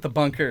reason I went with the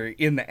bunker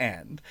in the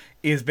end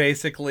is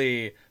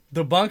basically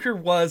the bunker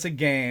was a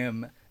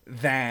game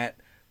that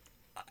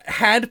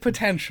had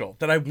potential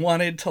that I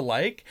wanted to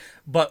like,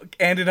 but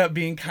ended up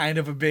being kind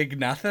of a big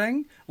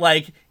nothing.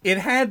 Like, it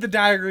had the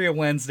Diarrhea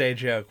Wednesday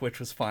joke, which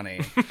was funny,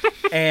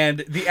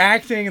 and the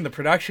acting and the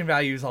production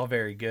value is all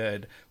very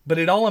good, but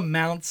it all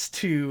amounts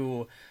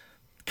to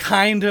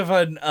kind of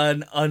an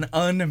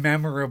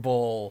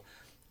unmemorable,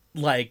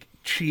 like,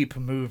 cheap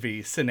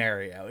movie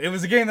scenario. It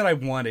was a game that I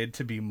wanted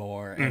to be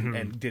more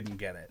and didn't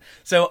get it.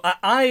 So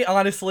I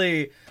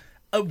honestly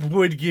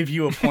would give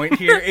you a point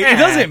here. It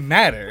doesn't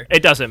matter.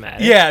 It doesn't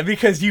matter. Yeah,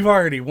 because you've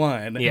already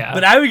won. Yeah.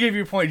 But I would give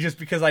you a point just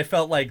because I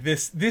felt like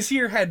this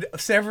year had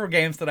several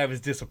games that I was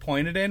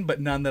disappointed in,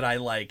 but none that I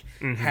like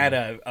had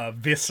a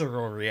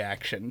visceral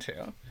reaction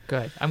to.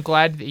 Good. I'm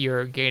glad that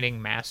you're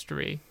gaining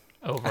mastery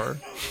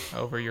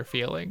over your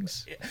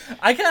feelings.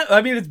 I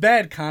mean, it's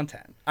bad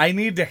content. I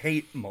need to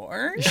hate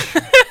more.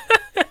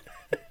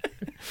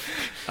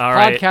 All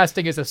right.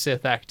 Podcasting is a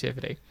Sith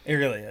activity. It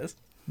really is.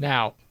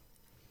 Now,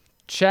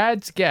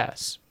 Chad's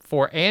guess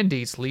for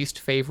Andy's least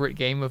favorite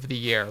game of the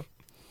year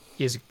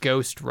is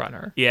Ghost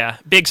Runner. Yeah,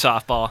 big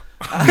softball.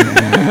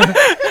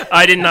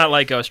 I did not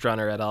like Ghost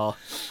Runner at all.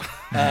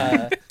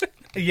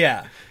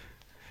 Yeah.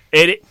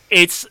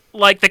 It's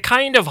like the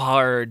kind of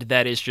hard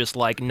that is just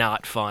like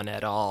not fun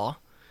at all,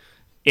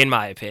 in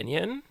my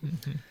opinion.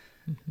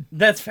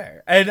 That's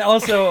fair. And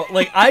also,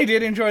 like, I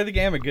did enjoy the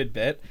game a good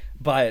bit,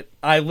 but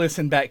I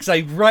listened back because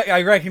I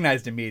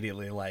recognized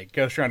immediately, like,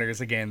 Ghost Runner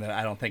is a game that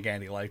I don't think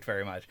Andy liked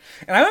very much.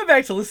 And I went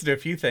back to listen to a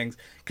few things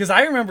because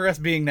I remember us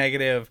being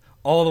negative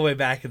all the way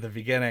back at the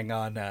beginning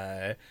on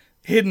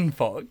Hidden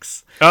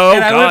Folks. Oh,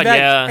 and I God, went back,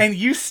 yeah. And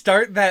you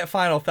start that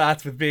final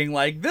thoughts with being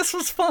like, this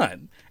was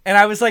fun. And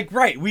I was like,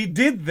 right, we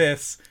did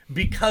this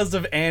because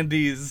of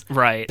Andy's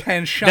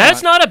penchant.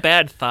 That's not a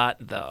bad thought,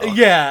 though.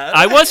 Yeah.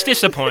 I was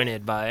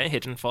disappointed by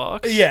Hidden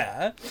Fox.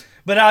 Yeah.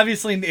 But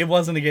obviously it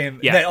wasn't a game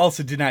that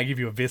also did not give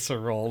you a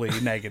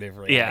viscerally negative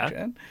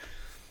reaction.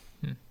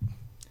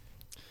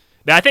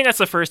 But I think that's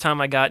the first time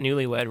I got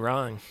Newlywed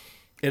wrong.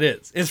 It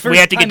is. It's first we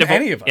have to time get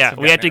any of us. Yeah, have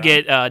we have to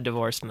gotten get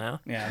divorced now.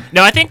 Yeah.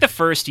 No, I think the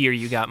first year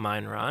you got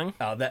mine wrong.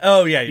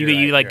 Oh yeah,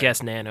 You right,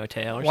 guessed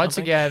Nanotale or Once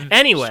something. again,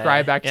 anyway,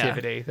 Scribe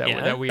activity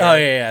that we Oh are.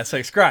 yeah.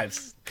 So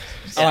Scribes.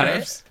 On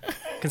it.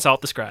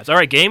 Consult the Scribes. All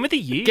right, Game of the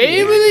Year.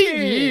 Game of the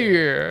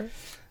Year.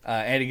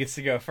 Andy gets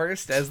to go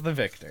first as the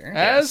victor.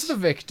 As the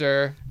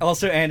victor.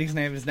 Also, Andy's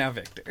name is now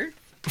Victor.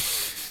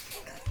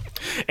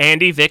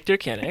 Andy Victor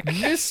Kinnick.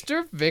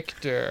 Mr.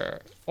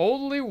 Victor.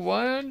 Only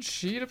one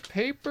sheet of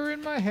paper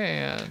in my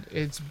hand.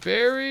 It's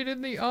buried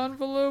in the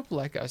envelope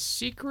like a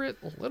secret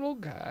little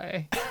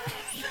guy.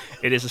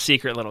 It is a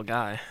secret little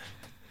guy.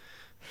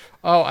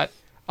 Oh,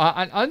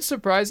 an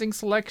unsurprising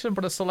selection,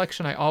 but a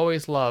selection I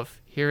always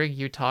love hearing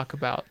you talk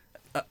about.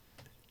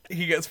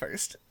 He goes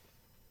first.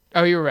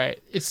 Oh, you're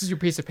right. It's just your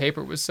piece of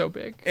paper was so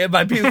big.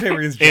 My piece of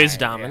paper is It giant. is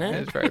dominant.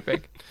 It's very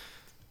big.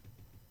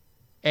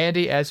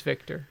 Andy as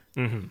Victor.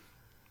 Mm-hmm.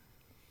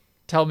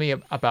 Tell me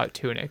about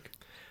Tunic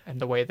and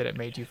the way that it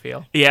made you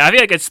feel. Yeah, I feel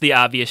like it's the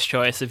obvious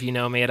choice if you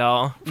know me at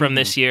all from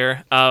this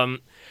year.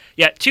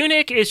 Yeah,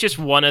 Tunic is just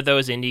one of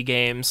those indie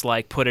games,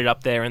 like, put it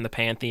up there in the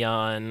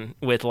pantheon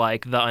with,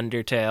 like, the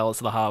Undertales,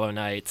 the Hollow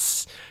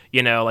Knights,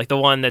 you know, like the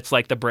one that's,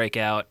 like, the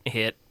breakout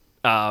hit.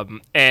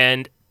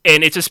 And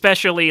it's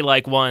especially,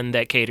 like, one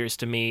that caters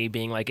to me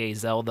being, like, a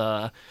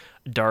Zelda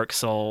Dark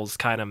Souls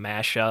kind of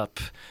mashup.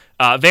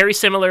 Very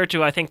similar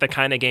to, I think, the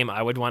kind of game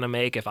I would want to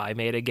make if I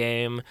made a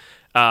game.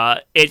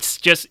 It's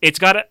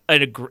got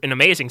an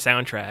amazing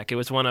soundtrack. It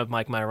was one of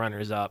my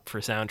runners up for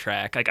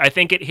soundtrack. Like, I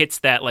think it hits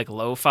that like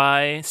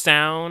lo-fi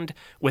sound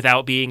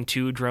without being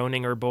too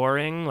droning or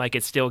boring. Like,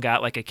 it's still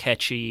got like a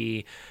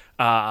catchy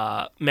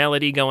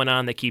melody going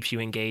on that keeps you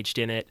engaged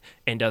in it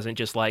and doesn't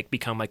just like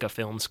become like a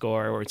film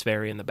score where it's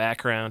very in the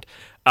background.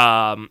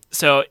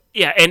 So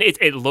yeah, and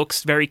it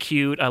looks very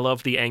cute. I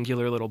love the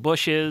angular little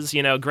bushes,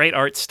 great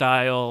art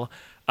style.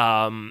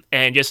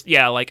 And just,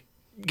 yeah, like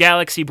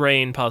Galaxy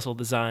Brain puzzle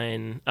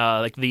design,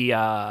 like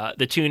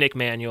the Tunic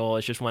manual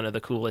is just one of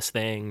the coolest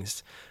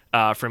things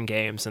from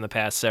games in the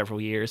past several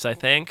years, I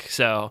think.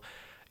 So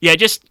yeah,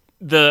 just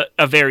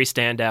a very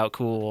standout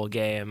cool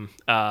game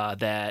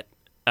that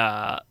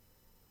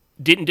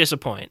didn't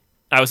disappoint.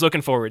 I was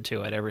looking forward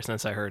to it ever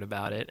since I heard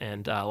about it,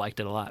 and liked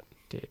it a lot.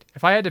 Dude,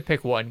 if I had to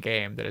pick one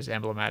game that is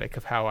emblematic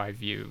of how I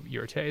view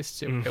your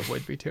tastes, it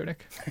would be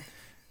Tunic.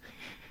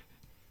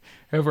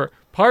 However,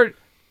 I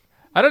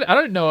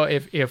don't know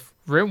if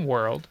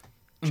RimWorld,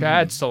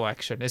 Chad's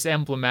selection, is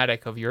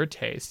emblematic of your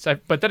tastes.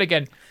 But then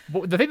again,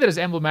 the thing that is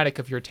emblematic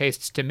of your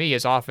tastes to me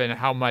is often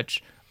how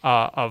much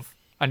of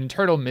an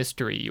internal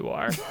mystery you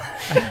are,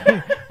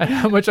 and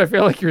how much I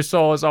feel like your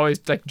soul is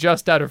always like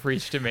just out of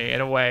reach to me in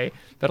a way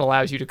that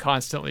allows you to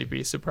constantly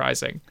be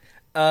surprising.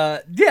 Yeah,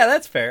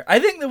 that's fair. I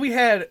think that we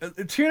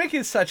had Tunic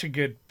is such a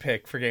good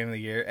pick for Game of the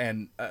Year,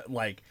 and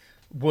like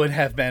would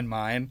have been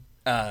mine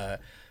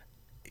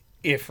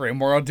if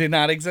RimWorld did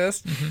not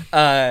exist.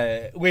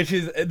 Which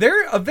is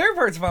there are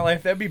parts of my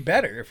life that'd be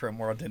better if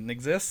RimWorld didn't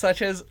exist,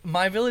 such as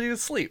my ability to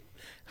sleep.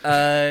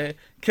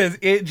 Because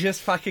it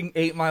just fucking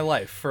ate my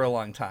life for a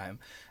long time.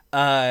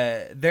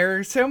 There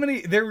are so many.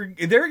 There were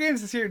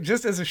games this year.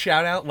 Just as a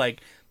shout out,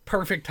 like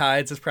Perfect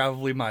Tides is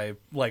probably my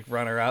like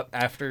runner up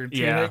after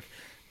Tunic,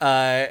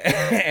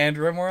 and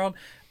RimWorld,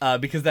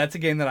 because that's a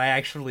game that I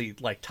actually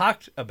like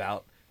talked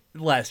about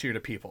last year to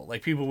people.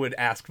 Like people would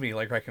ask me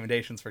like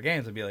recommendations for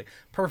games and be like,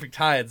 Perfect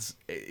Tides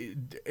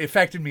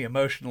affected me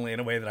emotionally in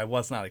a way that I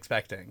was not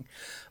expecting.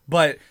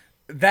 But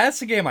that's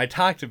the game I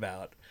talked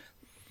about.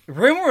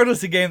 RimWorld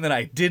is a game that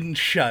I didn't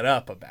shut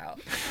up about.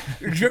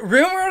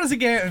 RimWorld is a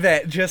game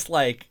that just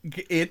like,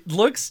 it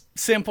looks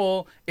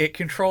simple. It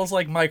controls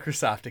like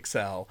Microsoft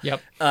Excel.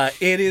 Yep.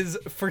 It is,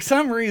 for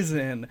some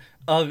reason,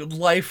 a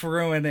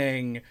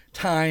life-ruining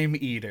time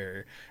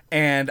eater.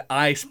 And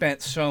I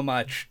spent so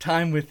much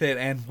time with it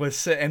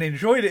and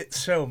enjoyed it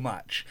so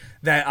much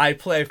that I've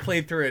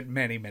played through it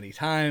many, many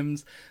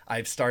times.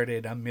 I've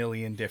started a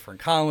million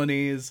different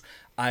colonies.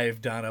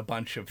 I've done a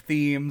bunch of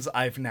themes.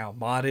 I've now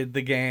modded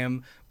the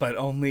game, but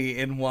only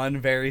in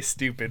one very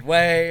stupid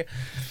way.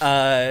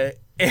 It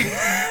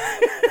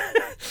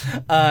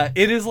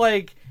is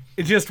like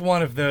just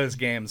one of those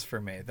games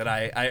for me that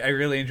I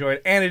really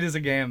enjoyed. And it is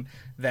a game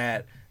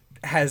that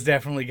has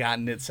definitely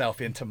gotten itself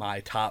into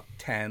my top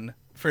 10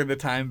 for the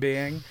time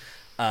being.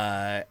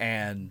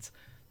 And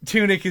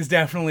Tunic is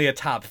definitely a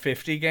top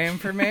 50 game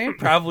for me,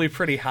 probably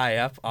pretty high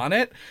up on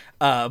it,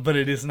 but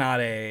it is not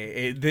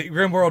the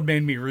RimWorld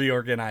made me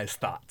reorganize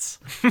thoughts,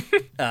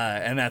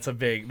 and that's a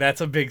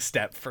big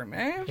step for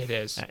me. It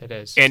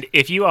is. And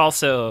if you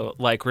also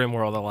like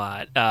RimWorld a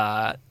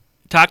lot,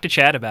 talk to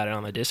Chad about it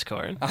on the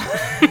Discord,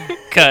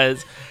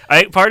 because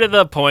part of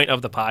the point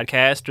of the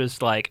podcast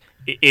was like,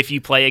 if you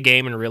play a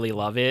game and really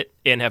love it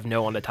and have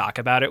no one to talk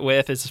about it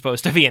with, it's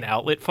supposed to be an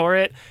outlet for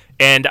it.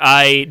 And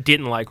I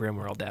didn't like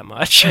RimWorld that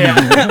much. Yeah.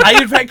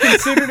 I, in fact,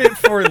 considered it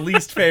for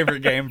least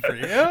favorite game for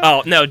you.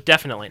 Oh, no,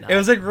 definitely not. It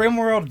was like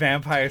RimWorld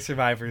Vampire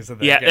Survivors of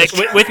that. Yeah,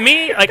 like, with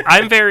me, like,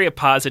 I'm very a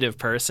positive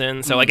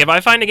person. So, like, if I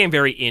find a game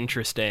very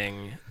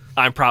interesting,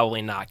 I'm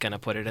probably not going to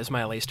put it as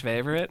my least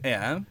favorite.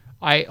 Yeah.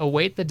 I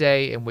await the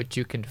day in which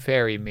you can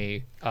ferry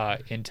me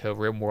into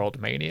RimWorld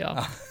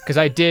Mania, because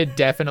I did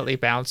definitely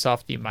bounce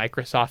off the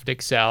Microsoft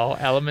Excel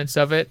elements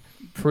of it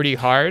pretty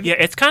hard. Yeah,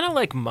 it's kind of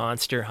like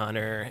Monster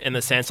Hunter in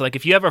the sense, like,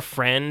 if you have a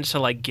friend to,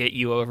 like, get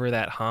you over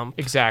that hump.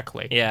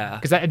 Exactly. Yeah.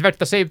 Because, in fact,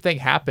 the same thing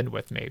happened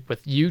with me.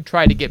 With you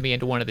tried to get me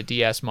into one of the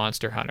DS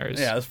Monster Hunters.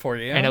 Yeah, it was for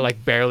you. And it,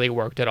 like, barely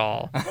worked at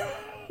all.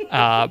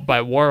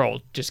 But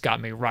World just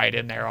got me right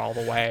in there all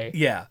the way.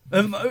 Yeah.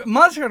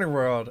 Monster Hunter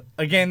World,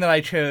 a game that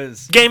I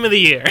chose. Game of the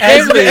Year.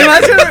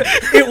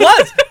 It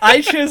was.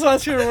 I chose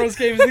Monster Hunter World's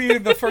Game of the Year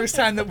the first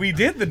time that we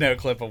did the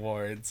NOCLIP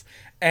Awards.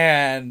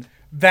 And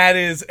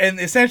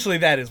essentially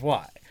that is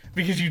why.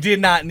 Because you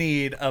did not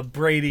need a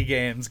Brady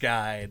Games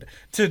guide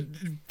to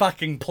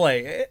fucking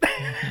play it.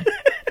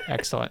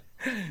 Excellent.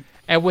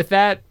 And with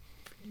that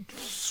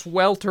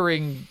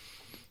sweltering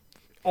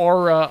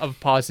aura of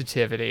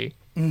positivity,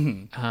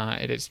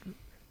 it has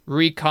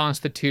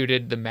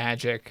reconstituted the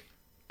magic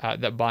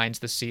that binds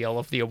the seal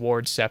of the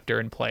award scepter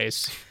in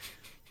place.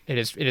 It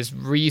is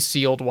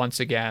resealed once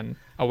again,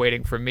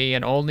 awaiting for me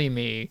and only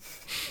me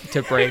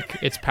to break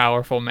its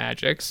powerful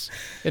magics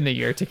in the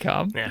year to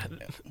come. Yeah,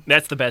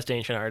 that's the best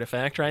ancient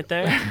artifact right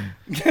there.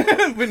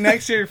 But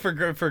next year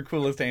for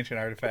coolest ancient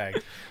artifact,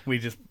 we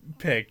just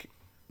pick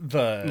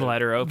the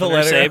letter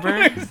opener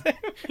saber.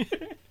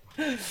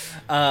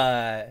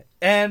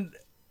 And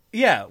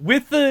yeah,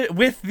 with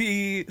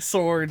the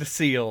sword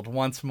sealed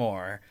once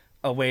more,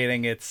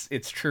 awaiting its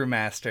true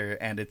master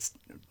and its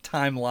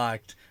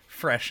time-locked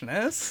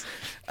freshness,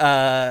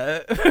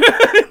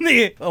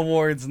 the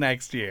awards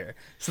next year,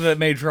 so that it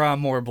may draw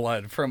more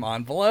blood from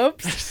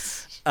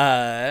envelopes.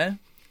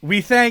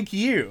 We thank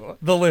you,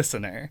 the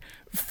listener,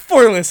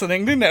 for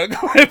listening to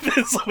NoClip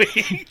this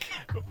week.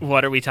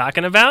 What are we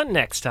talking about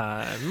next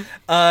time?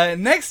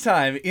 Next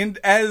time,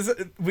 as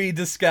we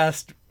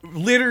discussed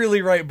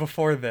literally right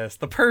before this,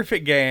 the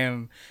perfect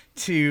game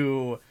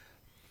to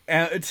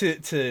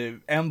emblemize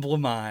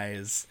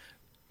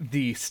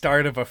the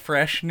start of a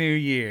fresh new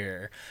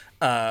year,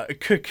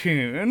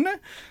 Cocoon.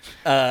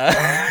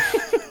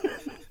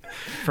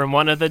 From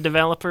one of the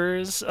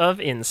developers of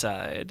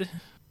Inside.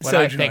 When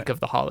I think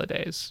of the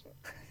holidays,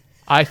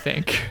 I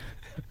think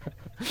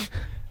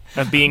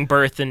of being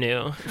birthed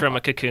anew from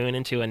a cocoon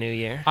into a new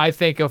year. I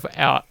think of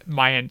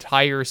my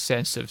entire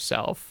sense of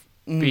self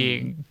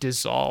being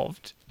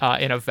dissolved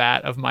in a vat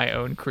of my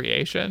own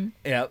creation.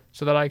 Yep.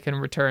 So that I can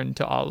return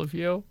to all of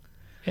you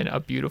in a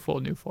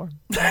beautiful new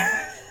form.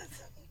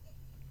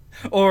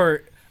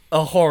 Or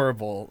a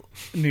horrible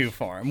new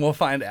form. We'll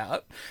find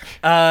out.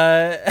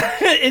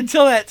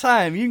 Until that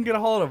time, you can get a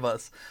hold of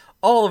us.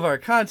 All of our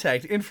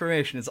contact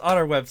information is on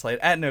our website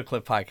at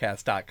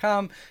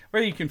noclippodcast.com,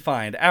 where you can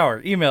find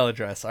our email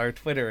address, our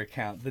Twitter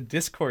account, the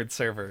Discord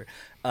server,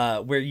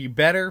 where you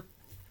better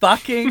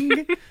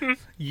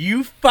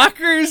you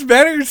fuckers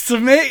better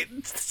submit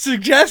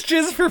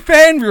suggestions for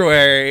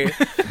February,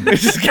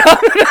 which is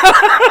coming up.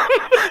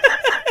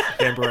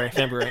 February.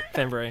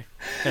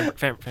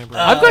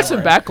 I've got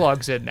some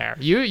backlogs in there.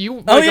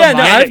 You. Oh yeah,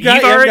 no,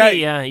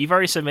 you've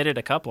already submitted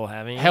a couple,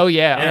 haven't you? Hell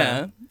yeah.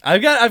 Yeah.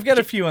 I've got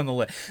a few on the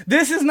list.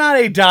 This is not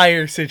a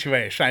dire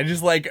situation. I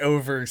just like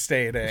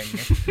overstating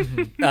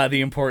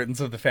the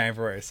importance of the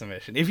February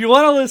submission. If you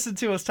want to listen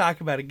to us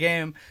talk about a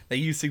game that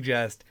you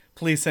suggest,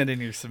 please send in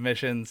your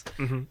submissions.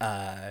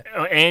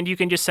 And you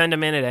can just send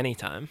them in at any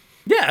time.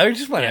 Yeah, or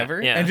just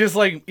whatever. Yeah. And just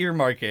like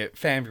earmark it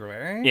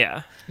February.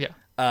 Yeah.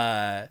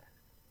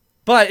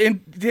 But you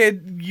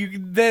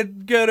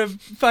then go to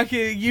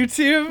fucking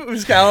YouTube.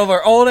 We've got all of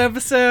our old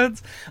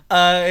episodes,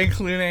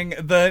 including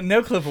the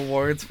NoClip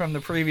Awards from the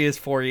previous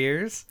 4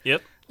 years.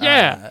 Yep.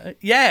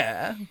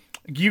 Yeah.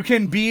 You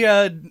can be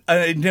a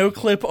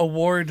NoClip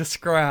Award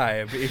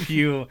Scribe if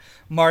you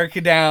mark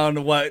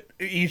down what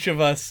each of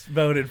us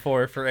voted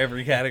for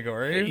every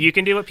category. You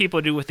can do what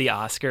people do with the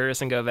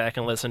Oscars and go back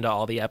and listen to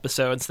all the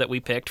episodes that we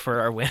picked for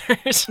our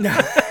winners.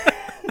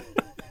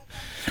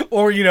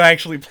 Or,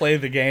 actually play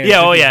the game.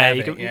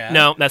 Yeah.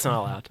 No, that's not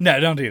allowed. No,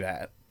 don't do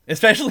that.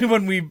 Especially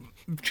when we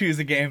choose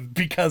a game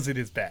because it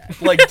is bad.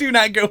 Like, do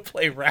not go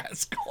play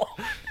Rascal.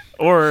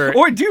 Or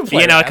do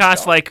play Rascal. It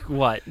costs like,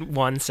 what,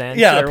 1 cent?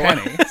 Yeah, a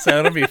penny. So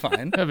it'll be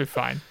fine. It'll be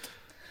fine.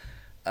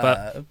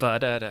 Hit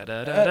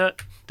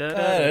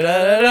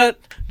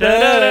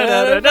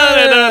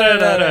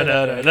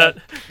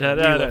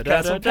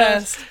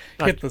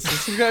the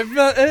subscribe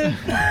button.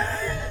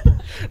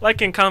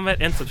 Like and comment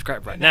and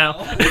subscribe right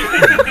now.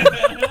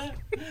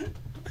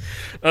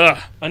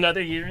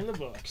 Another year in the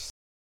books.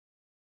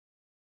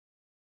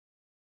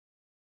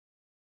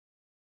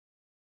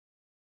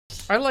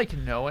 I like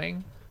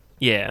knowing.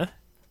 Yeah.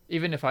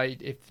 Even if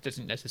it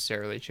doesn't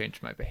necessarily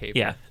change my behavior.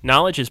 Yeah.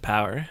 Knowledge is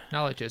power.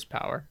 Knowledge is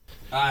power.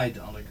 I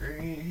don't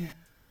agree.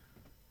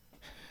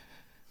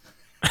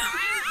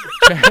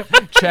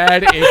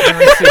 Chad,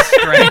 ignorance is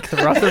strength,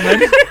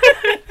 Rutherman.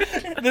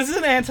 This is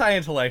an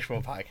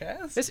anti-intellectual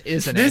podcast. This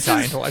is an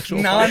anti-intellectual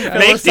podcast.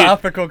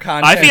 Non-philosophical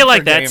content. I feel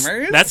like for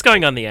gamers. that's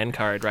going on the end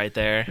card right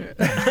there.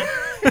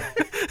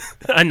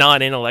 A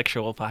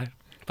non-intellectual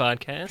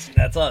podcast.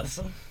 That's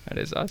us. That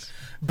is us.